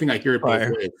Spire, but I think I hear it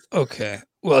both ways. Okay.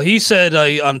 Well, he said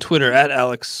on Twitter at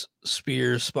Alex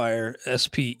Spire, Speier.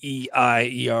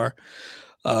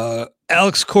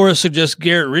 Alex Cora suggests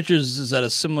Garrett Richards is at a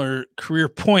similar career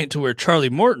point to where Charlie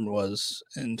Morton was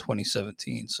in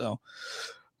 2017. So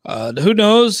who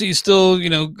knows? He's still,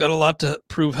 got a lot to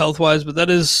prove health-wise, but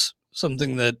that is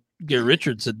something that Garrett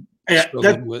Richards had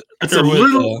struggled with. That's Richards,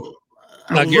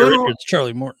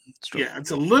 Charlie Morton. Yeah, it's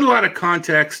a little out of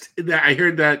context. I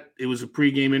heard that it was a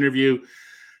pregame interview,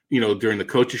 during the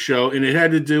coach's show, and it had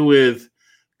to do with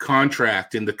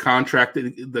contract, and the contract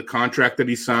that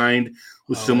he signed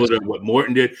was similar to what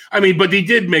Morton did. I mean, but he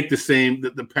did make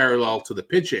the parallel to the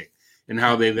pitching and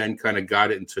how they then kind of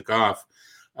got it and took off.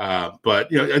 But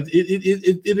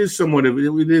it is somewhat of it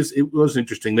was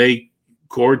interesting.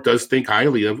 Core does think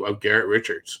highly of Garrett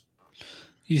Richards.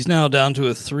 He's now down to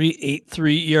a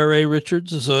 3.83 ERA,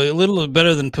 Richards, so a little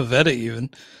better than Pivetta even.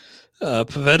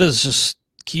 Pavetta's just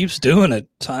keeps doing it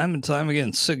time and time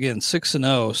again.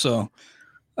 6-0. So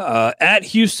at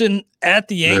Houston, at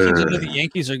the Yankees, I know the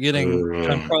Yankees are getting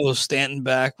Giancarlo Stanton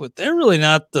back, but they're really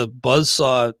not the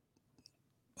buzzsaw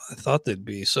I thought they'd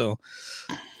be. So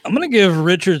I'm going to give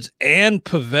Richards and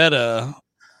Pivetta.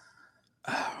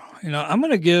 I'm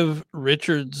going to give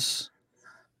Richards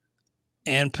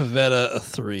and Pivetta a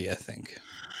 3, I think.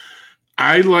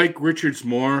 I like Richards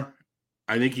more.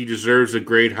 I think he deserves a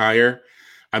grade higher.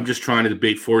 I'm just trying to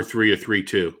debate 4-3 or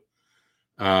 3-2.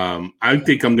 I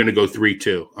think I'm going to go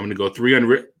 3-2. I'm going to go 3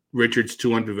 on Richards,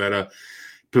 2 on Pivetta.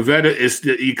 Pivetta is,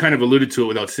 you kind of alluded to it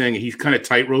without saying it, he's kind of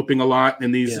tight-roping a lot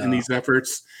in these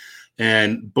efforts.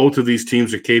 And both of these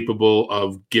teams are capable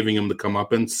of giving him the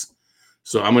comeuppance.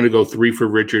 So I'm going to go 3 for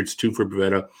Richards, 2 for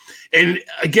Pivetta. And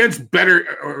against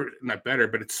better, or not better,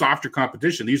 but it's softer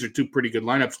competition. These are 2 pretty good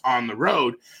lineups on the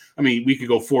road. I mean, we could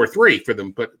go 4-3 for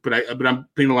them, but I'm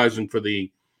penalizing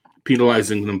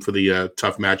them for the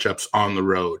tough matchups on the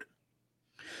road.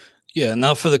 Yeah,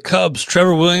 now for the Cubs,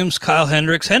 Trevor Williams, Kyle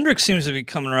Hendricks. Hendricks seems to be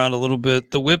coming around a little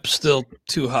bit. The whip's still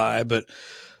too high, but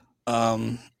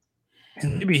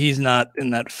and maybe he's not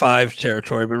in that 5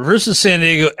 territory. But versus San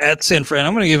Diego at San Fran,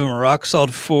 I'm going to give him a rock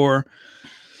solid 4.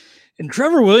 And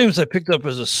Trevor Williams, I picked up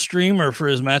as a streamer for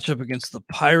his matchup against the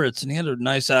Pirates, and he had a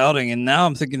nice outing. And now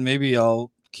I'm thinking maybe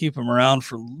I'll keep him around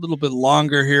for a little bit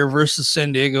longer here versus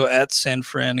San Diego at San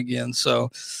Fran again. So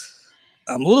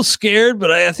I'm a little scared, but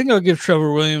I think I'll give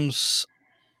Trevor Williams.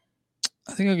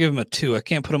 I think I'll give him a 2. I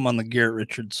can't put him on the Garrett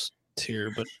Richards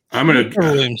tier, but I'm going to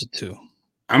Trevor Williams a 2.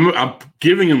 I'm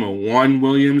giving him a 1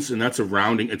 Williams, and that's a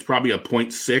rounding. It's probably a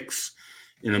 0.6,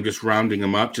 and I'm just rounding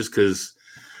him up just because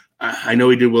I know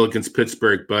he did well against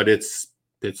Pittsburgh, but it's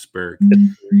Pittsburgh.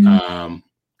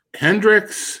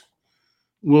 Hendricks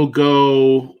will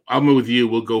go. I'm with you.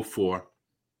 We'll go 4.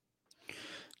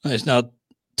 Nice. Now,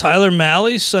 Tyler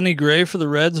Mahle, Sonny Gray for the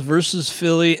Reds versus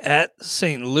Philly at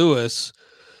St. Louis.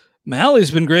 Malle's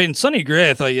been great, and Sonny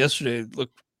Gray, I thought yesterday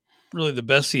looked really the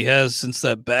best he has since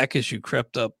that back issue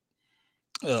crept up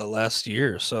last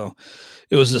year. So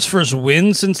it was his first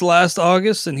win since last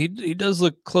August, and he does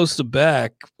look close to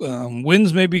back.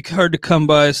 Wins may be hard to come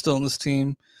by still on this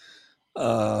team.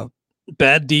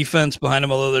 Bad defense behind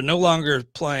him, although they're no longer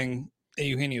playing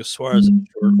Eugenio Suarez.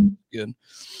 Good.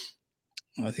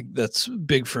 I think that's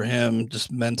big for him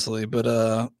just mentally.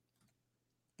 But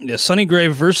yeah, Sonny Gray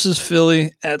versus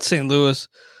Philly at St. Louis.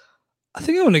 I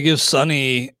think I'm going to give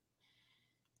Sonny,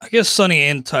 I guess Sonny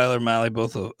and Tyler Mahle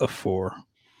both a 4.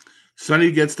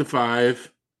 Sonny gets the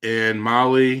 5, and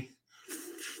Mahle,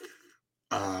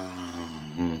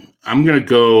 I'm going to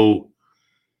go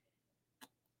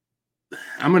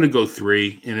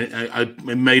 3, and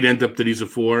it might end up that he's a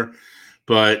 4,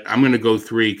 but I'm going to go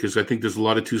 3 because I think there's a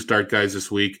lot of 2-start guys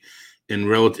this week,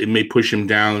 and it may push him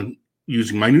down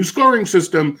using my new scoring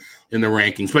system in the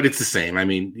rankings, but it's the same. I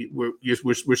mean,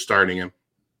 we're starting him.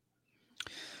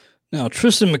 Now,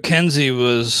 Tristan McKenzie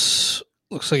looks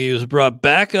like he was brought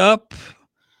back up,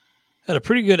 had a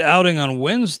pretty good outing on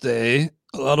Wednesday,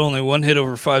 allowed only 1 hit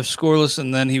over 5 scoreless,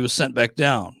 and then he was sent back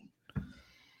down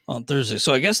on Thursday.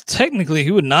 So I guess technically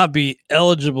he would not be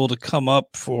eligible to come up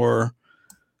for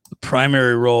the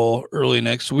primary role early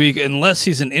next week unless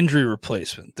he's an injury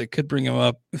replacement. They could bring him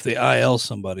up if they IL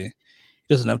somebody.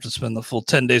 He doesn't have to spend the full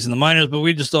 10 days in the minors, but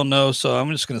we just don't know. So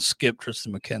I'm just going to skip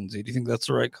Tristan McKenzie. Do you think that's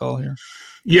the right call here?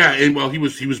 Yeah, and well, he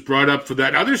was brought up for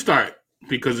that other start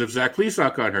because of Zach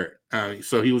Plesac got hurt.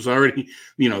 So he was already,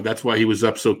 that's why he was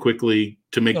up so quickly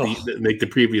to make the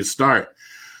previous start.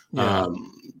 Yeah.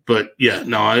 But yeah,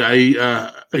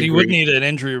 no, but he would need an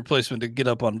injury replacement to get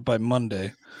up by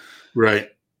Monday. Right.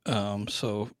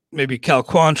 So maybe Cal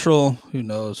Quantrill, who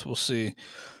knows? We'll see.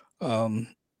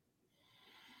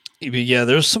 Yeah,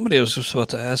 there's somebody I was just about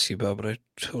to ask you about, but I'm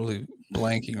totally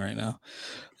blanking right now.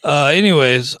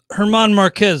 Anyways, German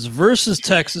Marquez versus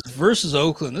Texas versus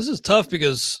Oakland. This is tough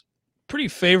because pretty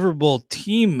favorable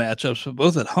team matchups, but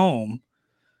both at home.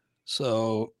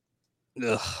 So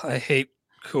I hate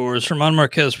Coors. German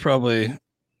Marquez probably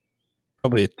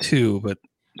a 2, but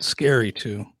scary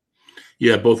 2.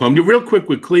 Yeah, both home. Real quick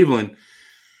with Cleveland,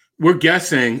 we're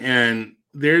guessing, and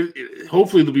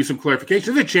hopefully there'll be some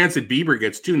clarification. There's a chance that Bieber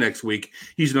gets 2 next week.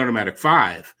 He's an automatic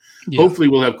 5. Yeah. Hopefully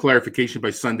we'll have clarification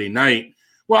by Sunday night.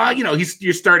 Well,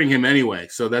 you're starting him anyway,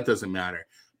 so that doesn't matter.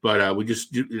 But we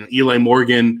just Eli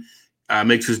Morgan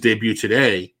makes his debut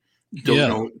today.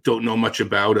 Don't know much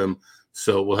about him,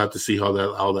 so we'll have to see how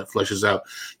that fleshes out.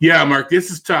 Yeah, Mark,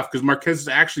 this is tough because Marquez has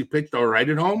actually pitched all right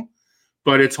at home,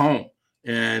 but it's home,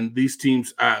 and these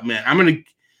teams, man, I'm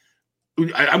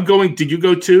going. Did you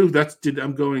go 2?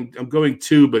 I'm going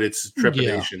 2, but it's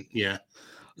trepidation. Yeah.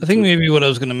 I think maybe what I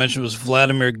was going to mention was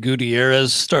Vladimir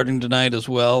Gutierrez starting tonight as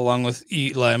well, along with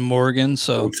Eli Morgan.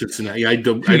 So Cincinnati. I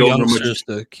don't know much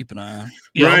to keep an eye on.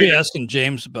 Yeah, right. I'll be asking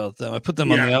James about them. I put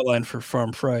them on the outline for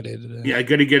Farm Friday today. Yeah, I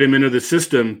got to get him into the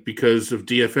system because of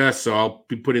DFS. So I'll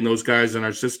be putting those guys in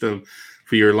our system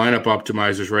for your lineup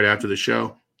optimizers right after the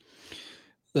show.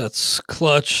 That's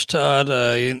clutch, Todd.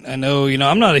 I know,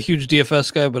 I'm not a huge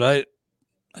DFS guy, but I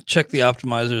check the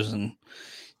optimizers and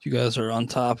you guys are on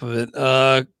top of it.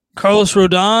 Carlos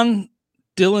Rodon,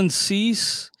 Dylan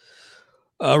Cease.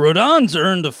 Rodon's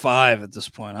earned a 5 at this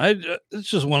point. It's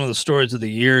just one of the stories of the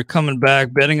year. Coming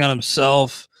back, betting on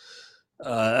himself.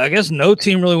 I guess no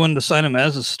team really wanted to sign him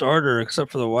as a starter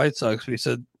except for the White Sox. But he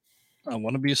said, I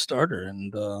want to be a starter.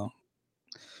 And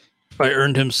if I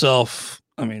earned himself,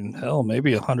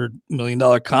 maybe $100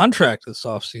 million contract this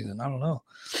offseason. I don't know.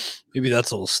 Maybe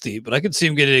that's a little steep, but I could see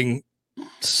him getting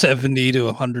 70 to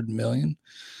 100 million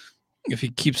if he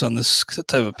keeps on this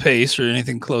type of pace or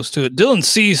anything close to it. Dylan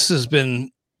Cease has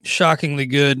been shockingly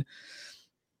good.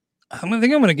 I think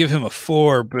I'm going to give him a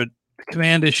 4, but the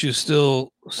command issues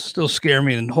still scare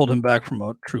me and hold him back from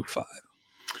a true 5.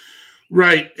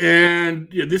 Right, and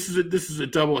this is a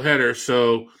double header,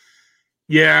 so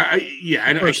I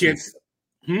can't.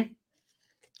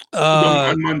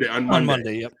 On Monday. On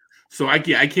Monday, yep. So I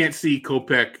can't see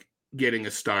Kopech getting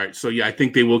a start. So I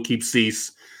think they will keep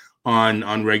Cease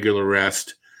on regular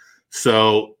rest.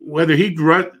 So whether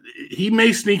he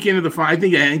may sneak into the 5. I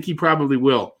think he probably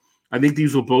will. I think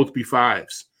these will both be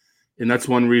 5s, and that's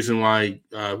one reason why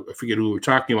I forget who we were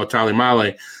talking about. Tyler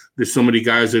Mahle. There's so many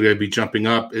guys that are going to be jumping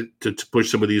up to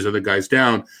push some of these other guys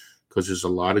down because there's a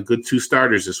lot of good 2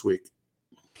 starters this week.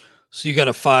 So you got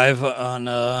a 5 on.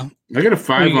 I got a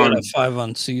 5 on. A 5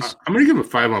 on Cease. I'm going to give a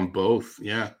 5 on both.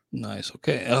 Yeah. Nice.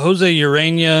 Okay. Jose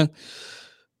Urena.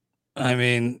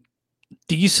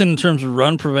 decent in terms of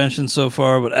run prevention so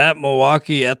far, but at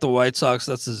Milwaukee, at the White Sox,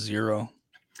 that's a 0.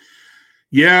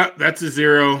 Yeah, that's a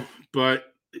 0.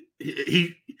 But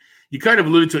you kind of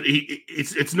alluded to it.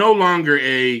 It's no longer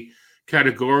a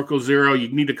categorical 0. You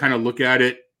need to kind of look at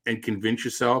it and convince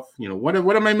yourself. What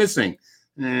am I missing?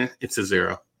 It's a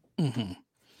 0. Mm-hmm.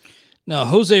 Now,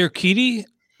 Jose Urquidy,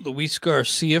 Luis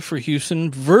Garcia for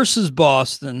Houston versus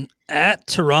Boston at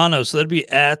Toronto. So that'd be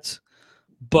at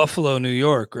Buffalo, New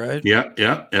York, right?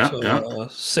 Yeah.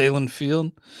 Salem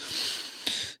Field.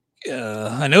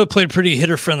 I know it played pretty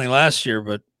hitter-friendly last year,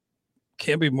 but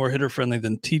can't be more hitter-friendly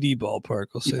than TD Ballpark.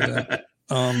 I'll say that.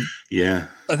 Yeah.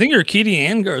 I think Urquidy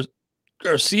and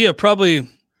Garcia probably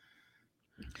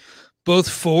both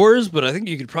 4s, but I think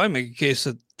you could probably make a case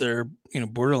that they're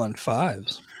borderline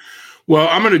 5s. Well,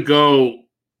 I'm going to go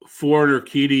 4 on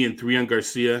Urquidy and 3 on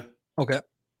Garcia. Okay.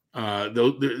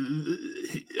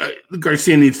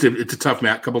 Garcia needs to. It's a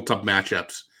couple tough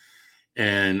matchups,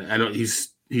 and I don't.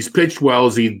 He's pitched well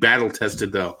as he battle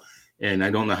tested though, and I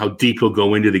don't know how deep he'll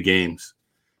go into the games.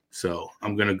 So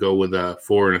I'm going to go with a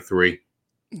 4 and a 3.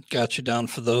 Got you down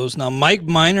for those. Now, Mike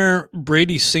Minor,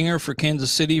 Brady Singer for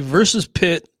Kansas City versus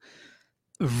Pitt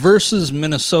versus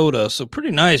Minnesota. So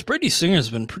pretty nice. Brady Singer has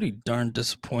been pretty darn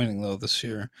disappointing though this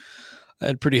year. I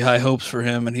had pretty high hopes for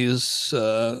him, and he's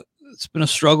it's been a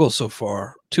struggle so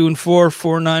far. 2-4,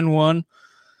 4.91.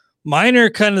 Minor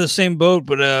kind of the same boat,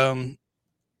 but and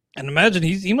imagine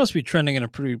he must be trending in a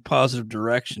pretty positive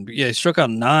direction. But yeah, he struck out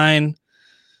 9.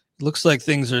 Looks like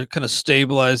things are kind of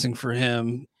stabilizing for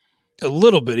him a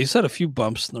little bit. He's had a few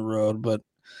bumps in the road, but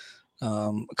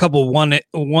a couple one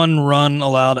run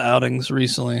allowed outings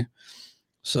recently.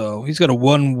 So he's got a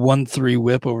 1.13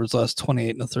 whip over his last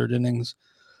 28 and a third innings.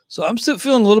 So I'm still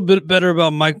feeling a little bit better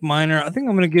about Mike Minor. I think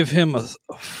I'm going to give him a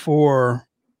 4,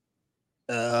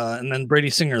 and then Brady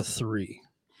Singer 3.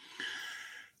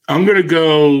 I'm going to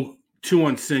go 2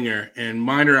 on Singer, and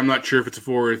Minor. I'm not sure if it's a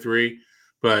 4 or a 3,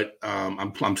 but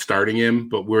I'm starting him.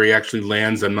 But where he actually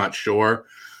lands, I'm not sure.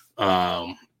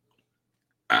 I'm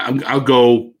going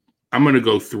to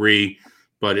go 3,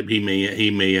 but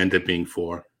he may end up being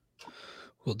 4.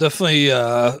 Well, definitely.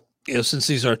 Since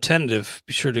these are tentative,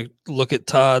 be sure to look at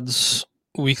Todd's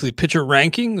weekly pitcher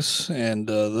rankings, and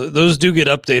those do get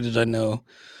updated. I know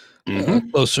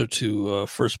closer to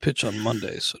first pitch on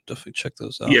Monday, so definitely check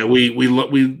those out. Yeah,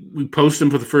 we post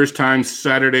them for the first time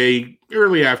Saturday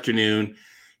early afternoon,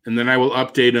 and then I will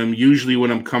update them usually when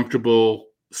I'm comfortable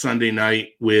Sunday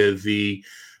night with the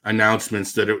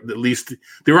announcements that at least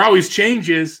there are always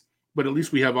changes, but at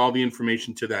least we have all the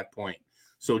information to that point.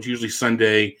 So it's usually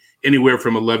Sunday, anywhere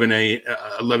from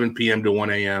 11 p.m. to 1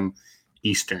 a.m.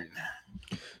 Eastern.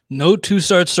 No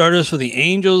 2-start starters for the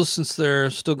Angels since they're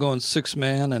still going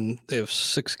 6-man, and they have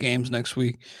 6 games next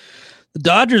week. The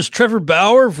Dodgers, Trevor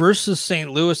Bauer versus St.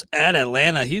 Louis at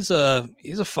Atlanta. He's a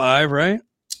 5, right?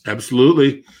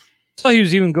 Absolutely. I saw he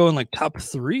was even going like top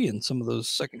 3 in some of those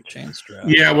second chance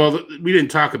drafts. Yeah, well, we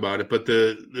didn't talk about it, but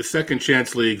the second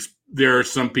chance leagues, there are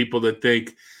some people that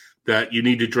think that you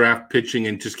need to draft pitching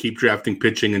and just keep drafting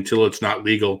pitching until it's not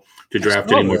legal to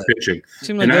draft any more pitching.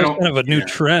 Seems like that's kind of a new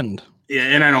trend. Yeah,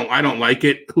 and I don't like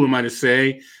it. Who am I to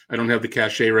say? I don't have the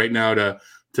cachet right now to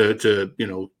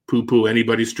poo-poo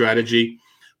anybody's strategy,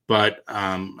 but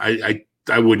I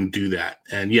wouldn't do that.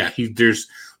 And yeah, there's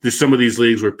some of these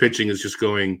leagues where pitching is just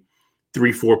going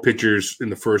 3-4 pitchers in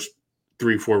the first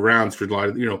 3-4 rounds for a lot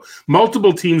of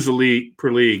multiple teams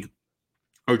per league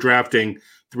are drafting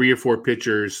 3 or 4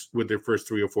 pitchers with their first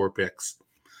 3 or 4 picks.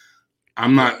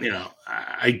 I'm not,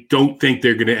 I don't think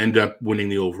they're going to end up winning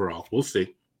the overall. We'll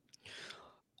see.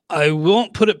 I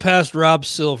won't put it past Rob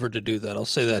Silver to do that. I'll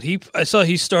say that. I saw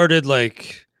he started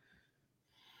like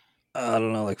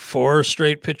 4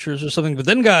 straight pitchers or something, but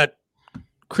then got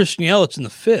Christian Yelich in the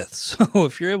 5th. So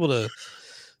if you're able to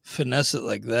finesse it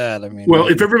like that, I mean, well,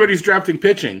 if everybody's drafting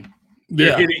pitching,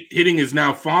 hitting is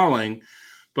now falling,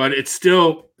 but it's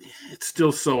still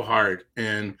so hard,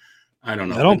 and I don't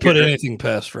know. I don't put anything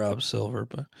past Rob Silver,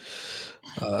 but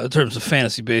in terms of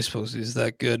fantasy baseball, he's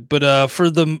that good. But for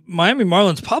the Miami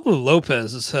Marlins, Pablo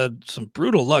Lopez has had some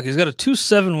brutal luck. He's got a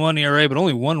 2.71 ERA, but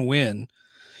only 1 win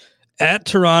at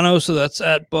Toronto. So that's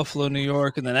at Buffalo, New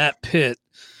York, and then at Pitt.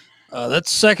 That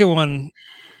second one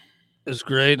is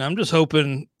great. And I'm just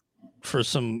hoping for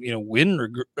some,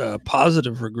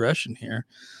 positive regression here.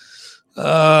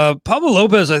 Pablo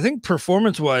Lopez, I think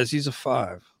performance-wise, he's a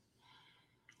 5.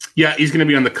 Yeah, he's going to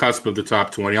be on the cusp of the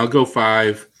top 20. I'll go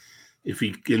 5. If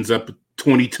he ends up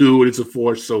 22 and it's a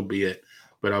 4, so be it.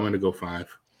 But I'm going to go 5.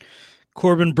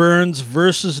 Corbin Burns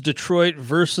versus Detroit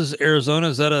versus Arizona.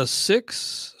 Is that a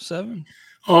 6, 7?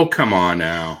 Oh, come on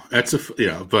now. That's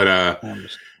but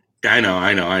I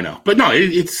know. But no,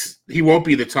 he won't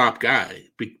be the top guy,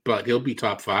 but he'll be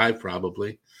top 5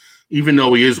 probably. Even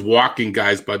though he is walking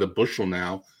guys by the bushel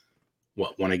now.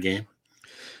 What, won a game?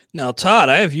 Now, Todd,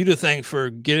 I have you to thank for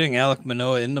getting Alek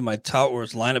Manoah into my Tout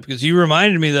Wars lineup, because you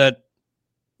reminded me that,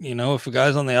 if a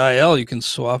guy's on the IL, you can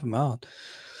swap him out.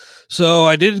 So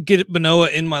I did get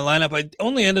Manoah in my lineup. I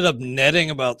only ended up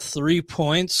netting about 3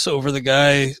 points over the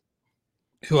guy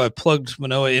who I plugged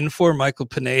Manoah in for, Michael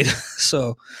Pineda.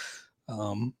 So,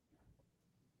 it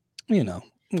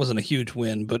wasn't a huge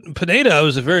win. But Pineda, I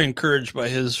was very encouraged by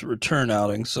his return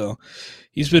outing. So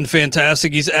he's been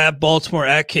fantastic. He's at Baltimore,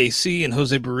 at KC, and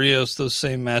Jose Barrios, those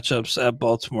same matchups, at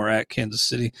Baltimore, at Kansas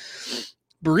City.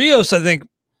 Barrios, I think,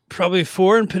 probably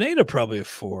 4, and Pineda probably a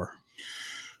 4.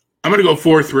 I'm going to go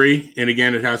 4-3. And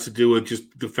again, it has to do with just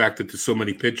the fact that there's so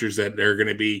many pitchers that are going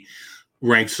to be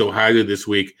ranked so highly this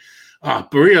week.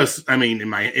 Barrios, I mean, in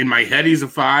my head, he's a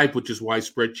 5, which is why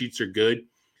spreadsheets are good,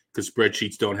 because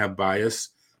spreadsheets don't have bias.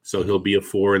 So he'll be a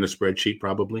 4 in the spreadsheet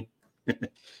probably.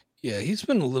 Yeah, he's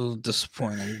been a little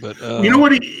disappointing, but you know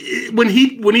what? When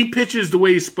he pitches the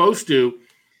way he's supposed to,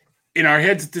 in our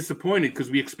heads, it's disappointed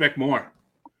because we expect more.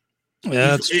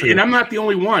 Yeah, that's true. And I'm not the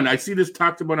only one. I see this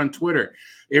talked about on Twitter.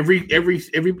 We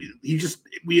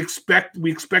expect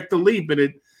the leap,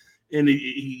 and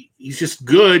he's just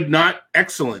good, not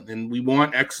excellent, and we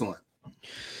want excellent.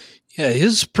 Yeah,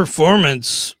 his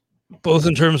performance, both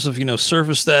in terms of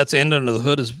surface stats and under the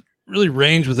hood, is really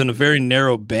ranged within a very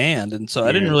narrow band, and so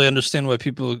I didn't really understand why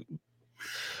people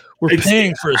were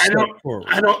paying for a step forward.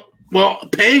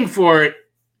 Paying for it.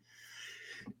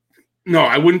 No,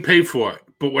 I wouldn't pay for it.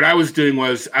 But what I was doing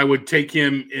was I would take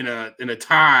him in a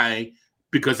tie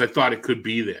because I thought it could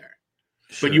be there.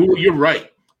 Sure. But you're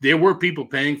right. There were people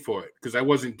paying for it because I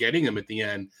wasn't getting him at the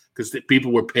end because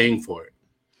people were paying for it.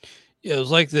 Yeah, it was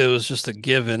like it was just a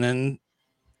given. And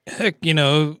heck,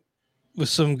 with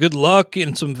some good luck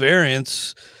and some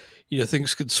variance,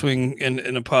 things could swing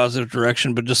in a positive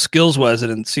direction. But just skills-wise, I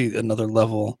didn't see another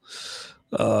level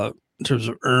in terms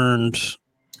of earned.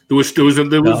 There was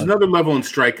another level in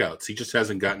strikeouts. He just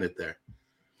hasn't gotten it there.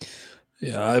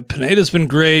 Yeah, Pineda's been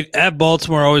great. At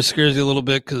Baltimore always scares you a little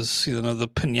bit because, the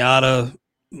Pinata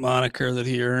moniker that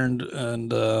he earned. And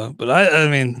but I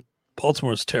mean,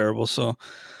 Baltimore's terrible. So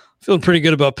feeling pretty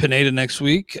good about Pineda next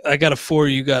week. I got a 4.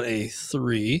 You got a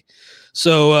 3.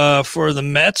 So for the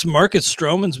Mets, Marcus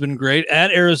Stroman's been great.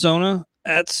 At Arizona,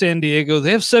 at San Diego.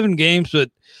 They have 7 games,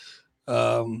 but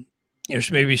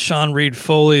there's maybe Sean Reed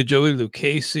Foley, Joey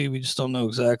Lucchesi. We just don't know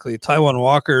exactly. Taijuan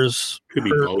Walker's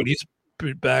hurt, but he's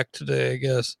back today, I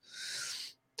guess.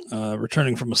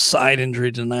 Returning from a side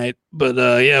injury tonight. But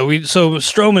so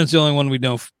Stroman's the only one we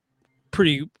know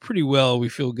pretty well. We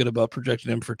feel good about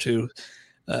projecting him for 2.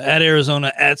 At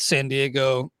Arizona, at San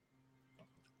Diego.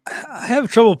 I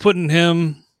have trouble putting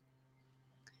him.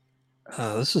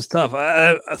 This is tough.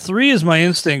 3 is my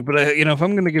instinct, but if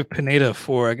I'm going to give Pineda a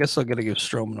 4, I guess I'll got to give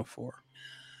Stroman a 4.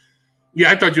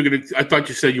 Yeah, I thought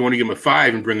you said you want to give him a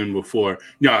 5 and bring him to a 4.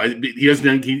 No, he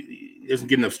doesn't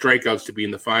get enough strikeouts to be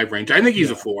in the 5 range. I think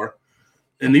he's a 4.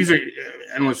 And these are,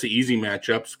 I don't want to say easy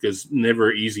matchups because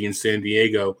never easy in San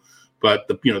Diego, but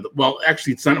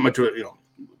actually it's not much of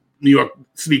New York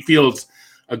City Field's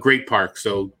a great park,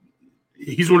 so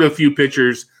he's one of the few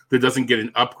pitchers that doesn't get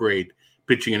an upgrade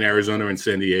pitching in Arizona and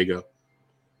San Diego.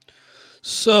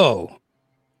 So,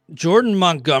 Jordan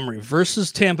Montgomery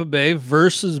versus Tampa Bay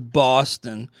versus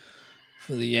Boston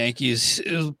for the Yankees.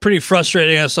 It was pretty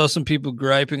frustrating. I saw some people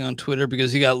griping on Twitter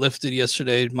because he got lifted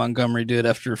yesterday. Montgomery did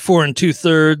after 4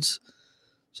 2/3.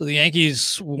 So the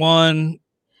Yankees won.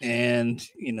 And,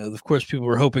 of course, people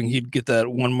were hoping he'd get that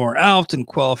one more out and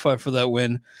qualify for that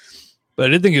win. But I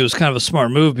did think it was kind of a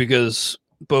smart move because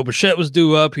Bo Bichette was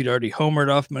due up. He'd already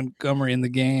homered off Montgomery in the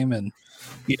game, and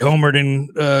he'd homered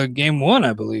in game 1,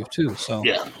 I believe, too. So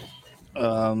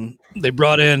they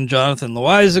brought in Jonathan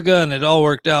Loaizaga, and it all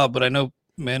worked out. But I know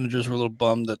managers were a little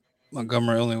bummed that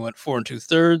Montgomery only went 4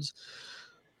 2/3.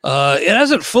 It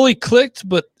hasn't fully clicked,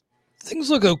 but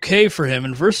things look okay for him.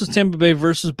 And versus Tampa Bay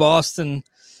versus Boston,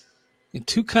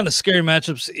 2 kind of scary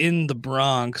matchups in the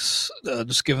Bronx,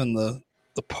 just given the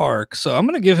park. So I'm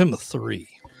going to give him a 3.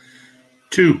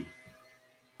 2.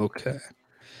 Okay.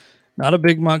 Not a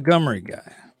big Montgomery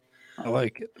guy. I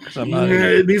like it because I'm not.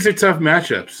 These are tough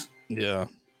matchups. Yeah,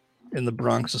 in the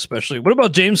Bronx especially. What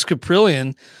about James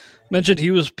Caprillion? Mentioned he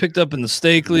was picked up in the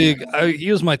Stake League.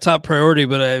 He was my top priority,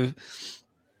 but I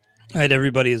had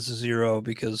everybody as a 0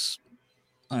 because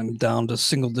I'm down to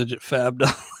single-digit fab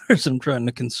dollars. I'm trying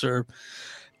to conserve.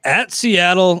 At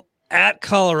Seattle, at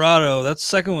Colorado. That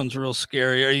second one's real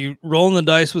scary. Are you rolling the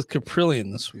dice with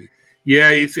Caprillion this week?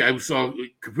 Yeah, you see, I saw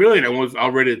Caprillion. I was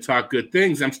all ready to talk good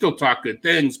things. I'm still talk good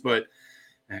things, but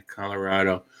at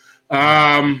Colorado,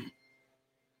 I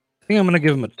think I'm going to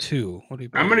give him a 2. What do you?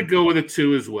 I'm going to go with a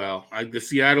 2 as well. The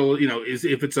Seattle, is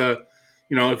if it's a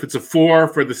 4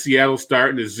 for the Seattle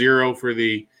start and a 0 for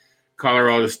the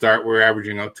Colorado start, we're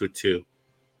averaging out to a 2.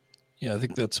 Yeah, I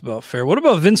think that's about fair. What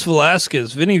about Vince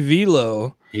Velasquez, Vinny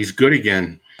Velo? He's good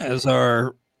again. As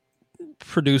our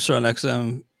producer on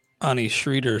XM, Ani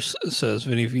Schreeder, says,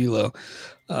 Vinny Velo.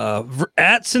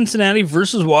 At Cincinnati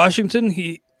versus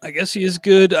Washington, I guess he is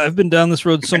good. I've been down this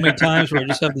road so many times where I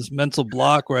just have this mental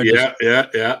block where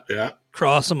I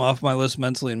cross him off my list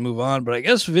mentally and move on. But I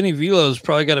guess Vinny Velo's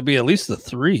probably got to be at least a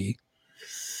 3.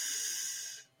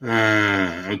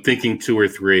 I'm thinking 2 or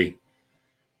 3.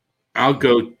 I'll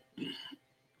go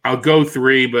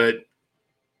 3, but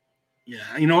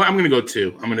yeah, you know what? I'm going to go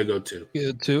 2.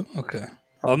 Good 2. Okay.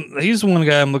 He's one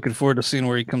guy I'm looking forward to seeing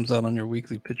where he comes out on your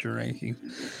weekly pitcher ranking.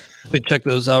 Please check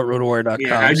those out, rotowire.com.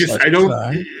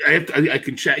 Yeah, I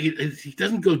can check. He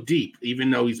doesn't go deep,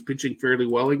 even though he's pitching fairly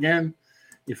well again.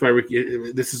 If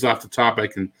this is off the top,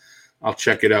 I'll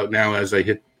check it out now as I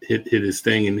hit his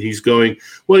thing, and he's going.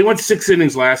 Well, he went 6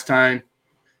 innings last time.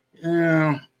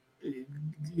 Yeah,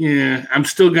 I'm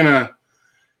still gonna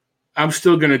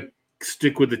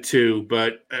stick with the 2,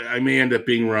 but I may end up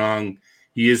being wrong.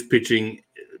 He is pitching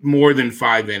more than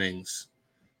 5 innings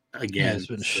again. Yeah, it's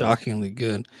been shockingly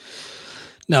good.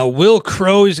 Now, Will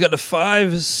Crow, he's got a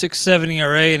 5.67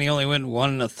 ERA, and he only went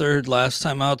 1 1/3 last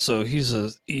time out, so he's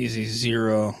an easy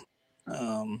 0.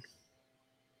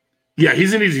 Yeah,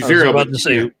 he's an easy 0. I was about to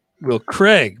say Will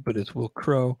Craig, but it's Will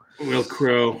Crow. Will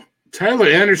Crow. Tyler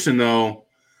Anderson, though,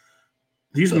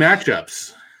 these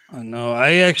matchups. I know.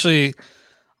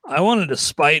 I wanted to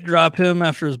spite drop him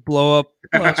after his blow up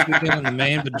last weekend in the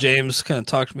main, but James kind of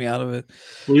talked me out of it.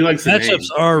 Well, he likes matchups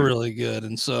are really good,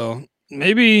 and so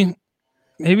maybe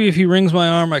if he rings my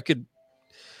arm, I could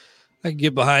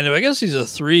get behind him. I guess he's a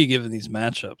 3 given these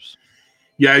matchups.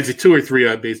 Yeah, he's a 2 or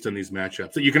 3 based on these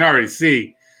matchups. So you can already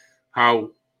see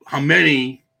how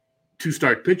many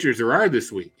 2-start pitchers there are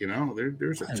this week.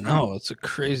 There's a ton. I know, it's a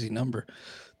crazy number.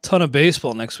 Ton of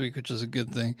baseball next week, which is a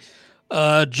good thing.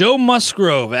 Joe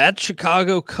Musgrove at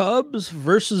Chicago Cubs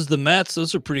versus the Mets.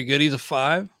 Those are pretty good. He's a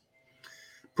 5.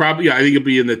 Probably, yeah. I think it'll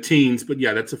be in the teens, but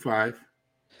yeah, that's a 5.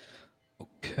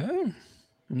 Okay.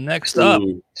 Next up,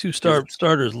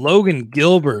 2-starters. Logan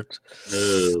Gilbert.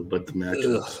 But the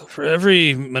matchup. For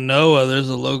every Manoah, there's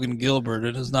a Logan Gilbert.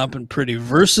 It has not been pretty.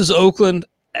 Versus Oakland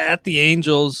at the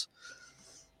Angels.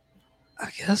 I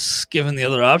guess, given the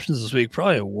other options this week,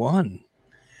 probably a 1.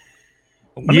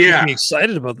 I'm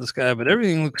excited about this guy, but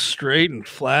everything looks straight and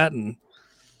flat. And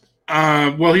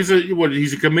well, he's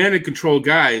a command and control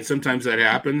guy, and sometimes that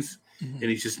happens. And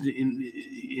he's just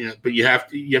but you have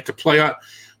to play out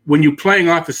when you're playing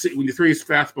off when you throw his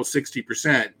fastball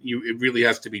 60%. It really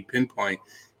has to be pinpoint,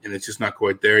 and it's just not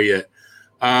quite there yet.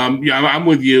 I'm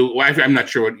with you. Well, I'm not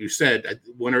sure what you said.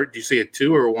 Do you say a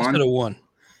 2 or a 1? I said a 1.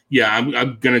 Yeah,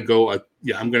 I'm gonna go.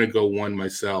 I'm gonna go 1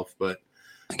 myself, but.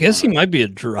 I guess he might be a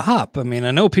drop. I mean,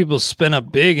 I know people spin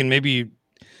up big and maybe,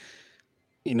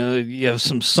 you have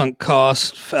some sunk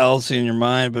cost fallacy in your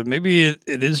mind, but maybe it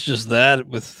is just that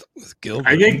with Gilbert.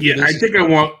 I think I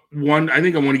want one. I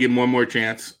think I want to give him one more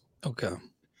chance. Okay.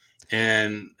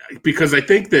 And because I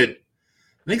think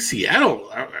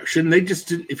Seattle, shouldn't they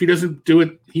just, if he doesn't do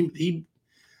it, he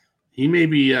may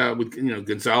be with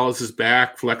Gonzalez is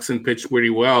back, flexing pitched pretty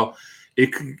well.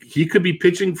 He could be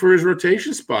pitching for his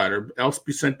rotation spot or else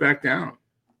be sent back down.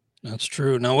 That's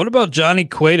true. Now, what about Johnny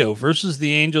Cueto versus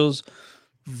the Angels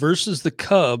versus the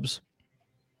Cubs?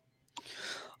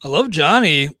 I love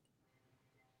Johnny.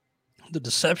 The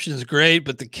deception is great,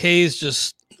 but the Ks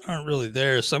just aren't really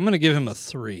there. So I'm going to give him a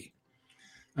 3.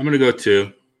 I'm going to go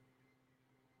 2.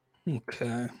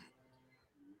 Okay.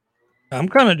 I'm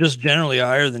kind of just generally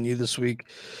higher than you this week,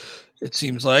 it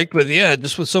seems like. But yeah,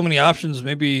 just with so many options,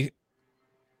 maybe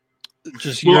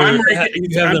just you have them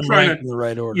ranked in the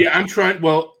right order. Yeah, I'm trying.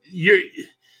 Well,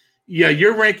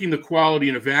 you're ranking the quality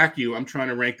in a vacuum. I'm trying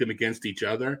to rank them against each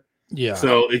other. Yeah.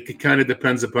 So it kind of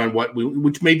depends upon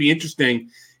which may be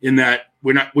interesting in that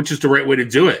which is the right way to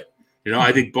do it.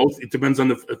 I think both. It depends on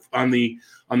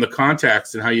the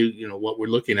context and how what we're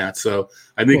looking at. So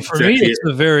I think for me, it's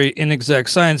a very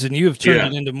inexact science, and you have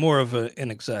turned it into more of an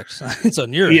inexact science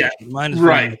on your end. Mine is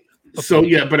right. So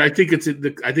but I think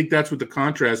I think that's what the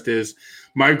contrast is.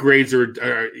 My grades are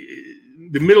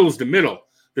the middle is the middle.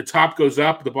 The top goes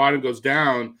up, the bottom goes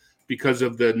down because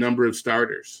of the number of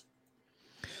starters.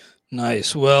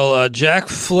 Nice. Well, Jack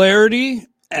Flaherty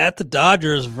at the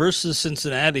Dodgers versus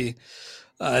Cincinnati.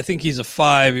 I think he's a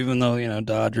 5, even though,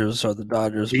 Dodgers are the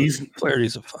Dodgers.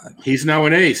 Flaherty's a 5. He's now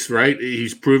an ace, right?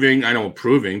 He's proving,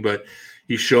 but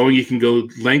he's showing he can go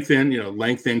length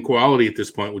in quality at this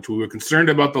point, which we were concerned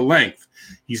about the length.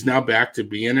 He's now back to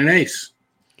being an ace.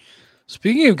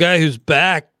 Speaking of guy who's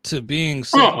back to being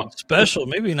something special,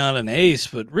 maybe not an ace,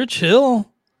 but Rich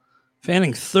Hill,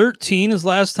 fanning 13 his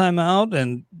last time out.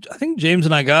 And I think James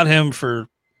and I got him for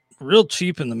real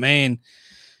cheap in the main.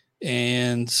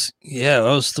 And yeah,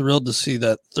 I was thrilled to see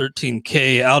that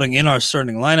 13K outing in our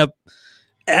starting lineup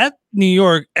at New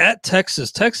York, at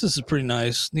Texas. Texas is pretty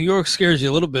nice. New York scares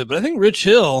you a little bit, but I think Rich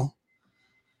Hill,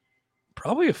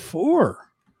 probably a 4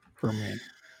 for me.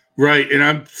 Right. And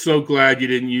I'm so glad you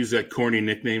didn't use that corny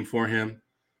nickname for him,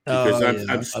 because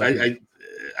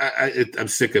I'm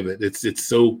sick of it. It's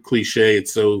so cliche.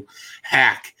 It's so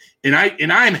hack. And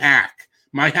I'm hack.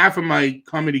 Half of my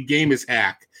comedy game is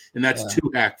hack. And that's too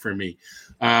hack for me.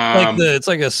 It's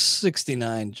like a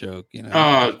 69 joke,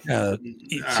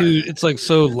 it's like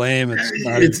so lame.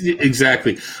 It's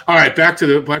exactly. All right, back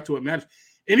to what matters.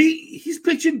 And he's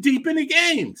pitching deep into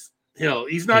games. Hill,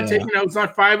 he's not taking out. It's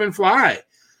not 5 and fly.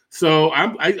 So I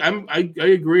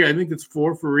agree. I think it's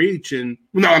 4 for each. And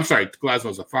no, I'm sorry,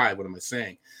 Glasnow's a 5. What am I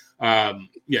saying?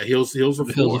 Hill's a 4.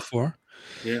 Hill's a 4.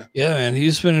 Yeah, man,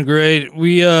 he's been great.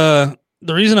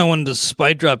 The reason I wanted to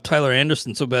spite drop Tyler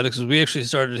Anderson so bad is because we actually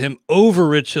started him over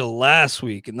Rich Hill last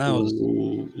week, and that was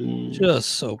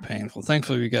just so painful.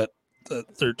 Thankfully, we got the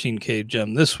 13K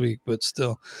gem this week, but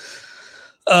still.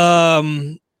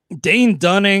 Dane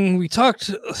Dunning, we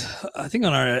talked, I think,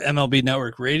 on our MLB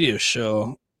Network radio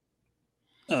show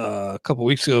a couple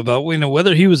weeks ago about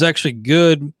whether he was actually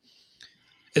good.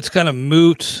 It's kind of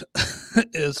moot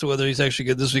as to whether he's actually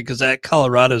good this week because at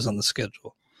Colorado's on the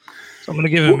schedule. So I'm going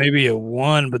to give him maybe a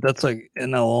 1, but that's like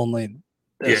NL only.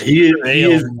 He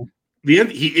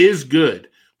is good,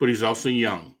 but he's also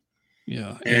young.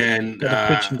 Yeah, and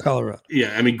pitch in Colorado.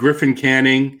 Yeah, I mean Griffin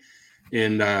Canning,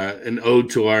 in an ode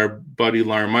to our buddy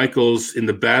Lar Michaels in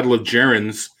the Battle of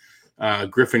Gerrans,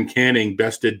 Griffin Canning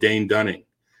bested Dane Dunning.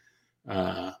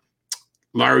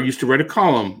 Lara used to write a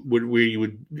column where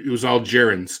it was all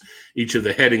gerunds. Each of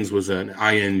the headings was an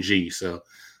ing. So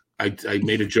I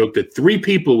made a joke that 3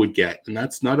 people would get, and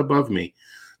that's not above me.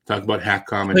 Talk about hack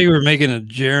comedy. I think you were making a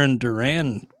Jaron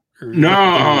Duran.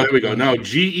 No, there we go. No,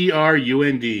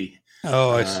 GERUND.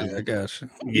 Oh, I see. I got you.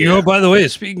 Yeah. By the way,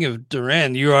 speaking of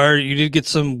Duran, you did get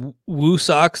some Woo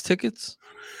Sox tickets?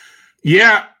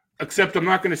 Yeah, except I'm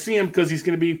not going to see him because he's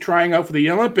going to be trying out for the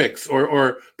Olympics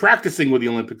or practicing with the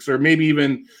Olympics, or maybe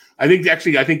even I think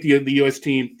the U.S.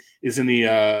 team is in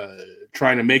the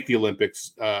trying to make the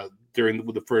Olympics during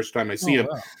the first time I see him.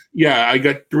 Wow. Yeah, I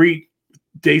got 3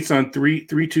 dates on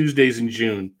three Tuesdays in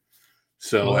June.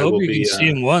 So I hope you can see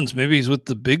him once. Maybe he's with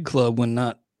the big club when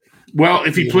not. Well,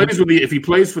 if he plays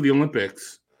for the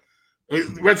Olympics,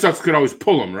 Red Sox could always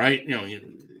pull him, right?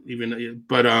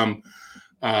 But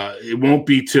it won't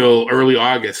be till early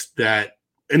August that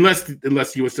unless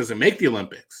the U.S. doesn't make the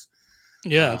Olympics.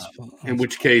 Yeah, in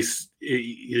which case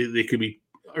they could be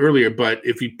earlier. But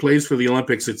if he plays for the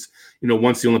Olympics, it's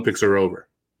once the Olympics are over.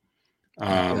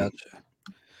 Gotcha.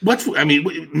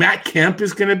 Matt Kemp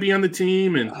is going to be on the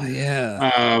team, and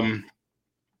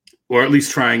or at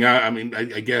least trying out.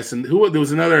 I guess, and there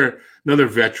was another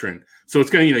veteran. So it's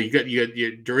gonna, you got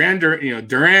your Duran,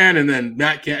 and then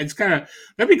Matt Kemp. That'd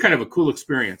be kind of a cool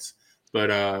experience. But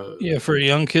for a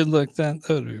young kid like that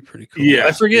would be pretty cool. Yeah,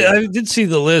 I forget. Yeah. I did see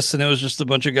the list, and it was just a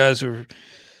bunch of guys who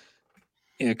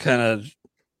were, kind of,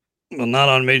 not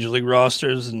on major league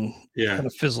rosters, and kind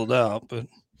of fizzled out. But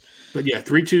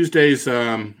 3 Tuesdays,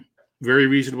 very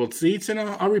reasonable seats, and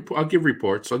I'll give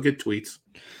reports. I'll get tweets.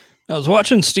 I was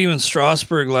watching Steven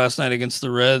Strasburg last night against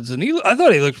the Reds, and I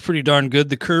thought he looked pretty darn good.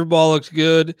 The curveball looked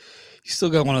good. He still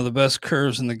got one of the best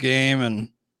curves in the game, and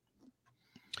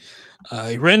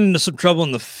he ran into some trouble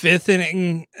in the 5th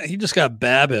inning. He just got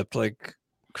BABIP'd like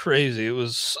crazy. It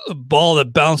was a ball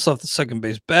that bounced off the second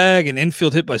base bag, an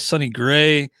infield hit by Sonny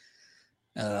Gray,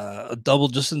 a double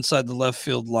just inside the left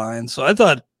field line. So I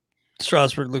thought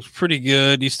Strasburg looks pretty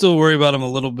good. You still worry about him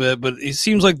a little bit, but it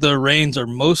seems like the reins are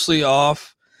mostly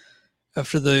off.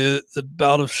 After the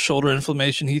bout of shoulder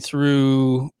inflammation, he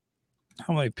threw –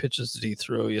 how many pitches did he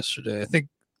throw yesterday? I think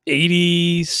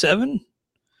 87.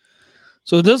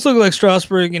 So it does look like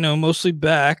Strasburg, mostly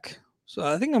back. So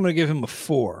I think I'm going to give him a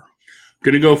 4.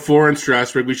 Going to go 4 in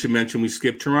Strasburg. We should mention we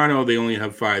skipped Toronto. They only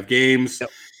have 5 games. Yep.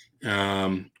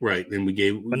 Right. Then we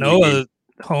gave – Manoah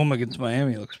home against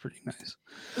Miami looks pretty nice.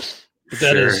 But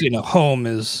that is, home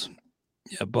is –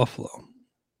 Yeah, Buffalo.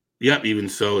 Yep, even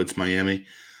so, it's Miami,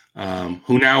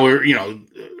 who now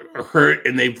are hurt,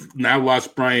 and they've now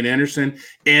lost Brian Anderson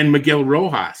and Miguel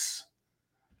Rojas.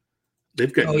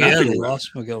 They've got nothing. They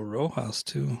lost Miguel Rojas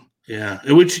too. Yeah,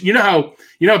 which you know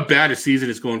how bad a season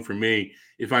is going for me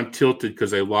if I'm tilted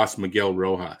because I lost Miguel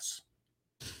Rojas.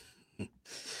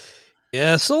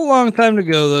 Yeah, still a long time to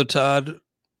go though, Todd.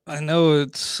 I know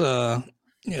it's the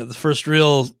first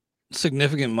real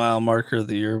significant mile marker of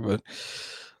the year, but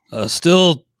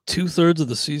still 2/3 of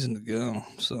the season to go.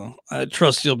 So I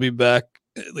trust you'll be back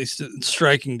at least in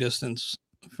striking distance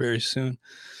very soon.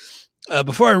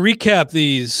 Before I recap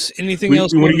these, anything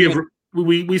else?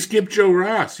 We skipped Joe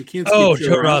Ross. You can't. Skip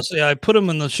Joe Ross. Yeah, I put him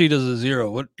in the sheet as a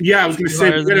 0. What? Yeah, I was going to say,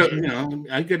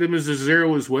 I get him as a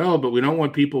 0 as well, but we don't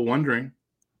want people wondering.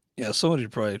 Yeah, somebody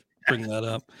would probably bring that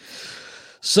up.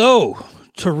 So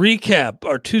to recap,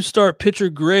 our 2-star pitcher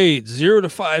grade 0 to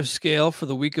 5 scale for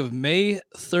the week of May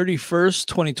 31st,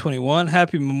 2021.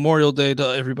 Happy Memorial Day to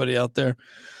everybody out there.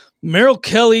 Merrill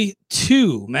Kelly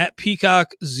 2, Matt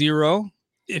Peacock 0,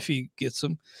 if he gets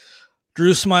them.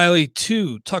 Drew Smiley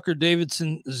 2, Tucker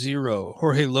Davidson 0,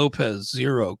 Jorge Lopez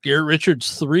 0, Garrett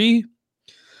Richards 3,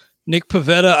 Nick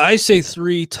Pivetta I say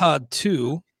 3, Todd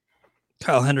 2,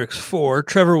 Kyle Hendricks 4,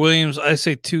 Trevor Williams I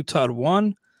say 2, Todd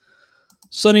 1,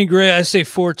 Sonny Gray I say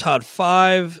 4, Todd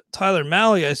 5, Tyler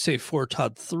Malley I say 4,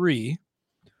 Todd 3,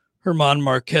 Herman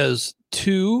Marquez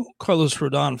 2, Carlos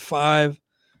Rodon 5,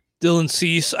 Dylan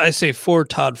Cease I say 4,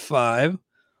 Todd 5,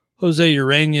 Jose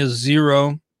Urania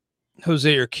 0,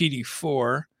 Jose Urquidy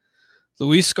 4,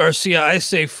 Luis Garcia I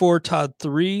say 4, Todd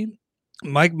 3,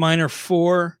 Mike Minor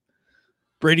 4,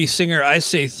 Brady Singer I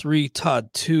say 3, Todd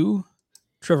 2,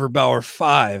 Trevor Bauer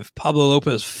 5, Pablo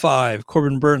Lopez 5,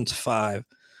 Corbin Burns 5,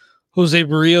 Jose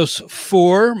Barrios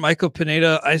 4, Michael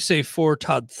Pineda I say 4,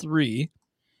 Todd 3,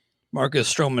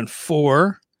 Marcus Stroman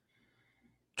 4,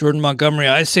 Jordan Montgomery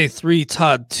I say 3,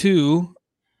 Todd 2,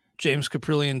 James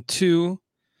Caprillion 2,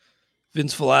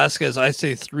 Vince Velasquez, I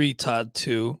say 3, Todd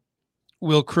 2.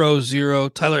 Will Crow 0.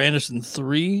 Tyler Anderson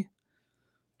 3.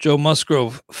 Joe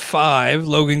Musgrove 5.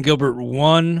 Logan Gilbert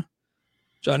 1.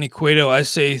 Johnny Cueto, I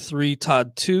say 3,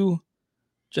 Todd 2.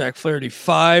 Jack Flaherty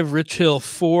 5. Rich Hill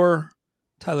 4.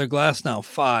 Tyler Glasnow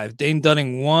 5. Dane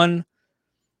Dunning 1.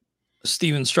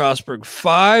 Steven Strasburg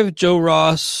 5. Joe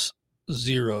Ross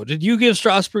 0. Did you give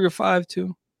Strasburg a 5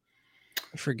 too?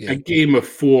 I forget. I gave him a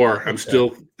 4. I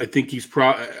think he's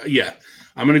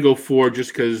I'm going to go 4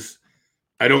 just because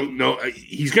I don't know.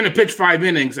 He's going to pitch 5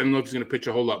 innings. I don't know if he's going to pitch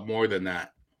a whole lot more than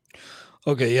that.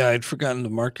 Okay, yeah, I'd forgotten to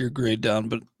mark your grade down,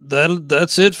 but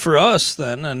that's it for us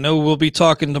then. I know we'll be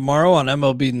talking tomorrow on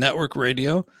MLB Network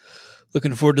Radio.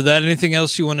 Looking forward to that. Anything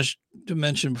else you want to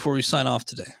mention before we sign off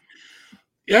today?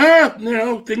 Yeah,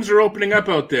 things are opening up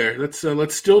out there.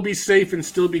 Let's still be safe and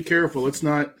still be careful. Let's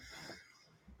not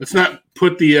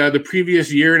put the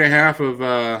previous year and a half of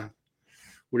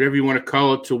whatever you want to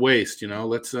call it to waste.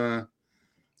 Let's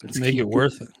make it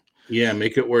worth it. Yeah,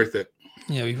 make it worth it.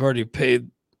 Yeah, we've already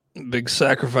paid big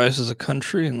sacrifice as a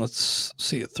country, and let's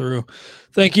see it through.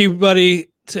 Thank you, to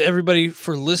everybody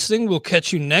for listening. We'll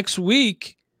catch you next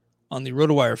week on the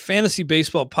RotoWire Fantasy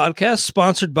Baseball Podcast,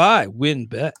 sponsored by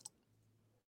WynnBET.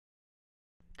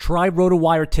 Try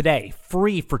RotoWire today,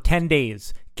 free for 10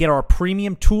 days. Get our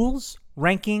premium tools,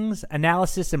 rankings,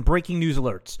 analysis, and breaking news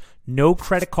alerts. No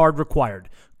credit card required.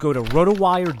 Go to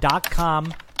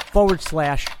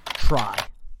rotowire.com/try.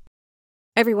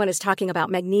 Everyone is talking about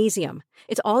magnesium.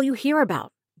 It's all you hear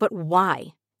about. But why?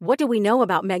 What do we know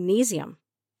about magnesium?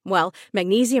 Well,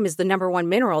 magnesium is the #1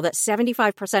 mineral that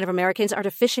 75% of Americans are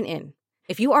deficient in.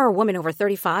 If you are a woman over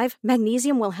 35,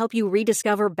 magnesium will help you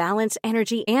rediscover balance,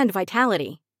 energy, and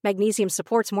vitality. Magnesium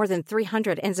supports more than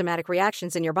 300 enzymatic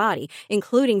reactions in your body,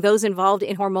 including those involved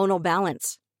in hormonal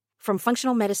balance. From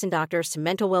functional medicine doctors to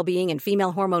mental well-being and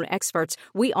female hormone experts,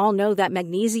 we all know that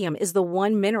magnesium is the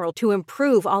one mineral to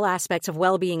improve all aspects of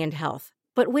well-being and health.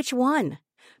 But which one?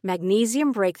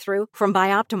 Magnesium Breakthrough from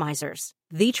Bioptimizers,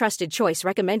 the trusted choice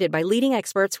recommended by leading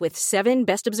experts with 7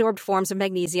 best-absorbed forms of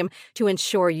magnesium to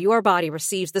ensure your body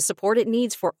receives the support it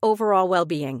needs for overall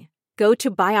well-being. Go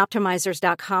to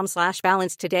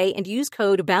bioptimizers.com/balance today and use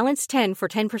code BALANCE10 for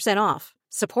 10% off.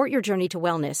 Support your journey to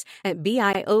wellness at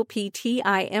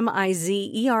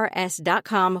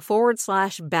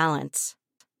bioptimizers.com/balance.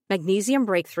 Magnesium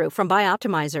Breakthrough from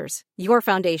Bioptimizers, your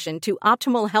foundation to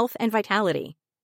optimal health and vitality.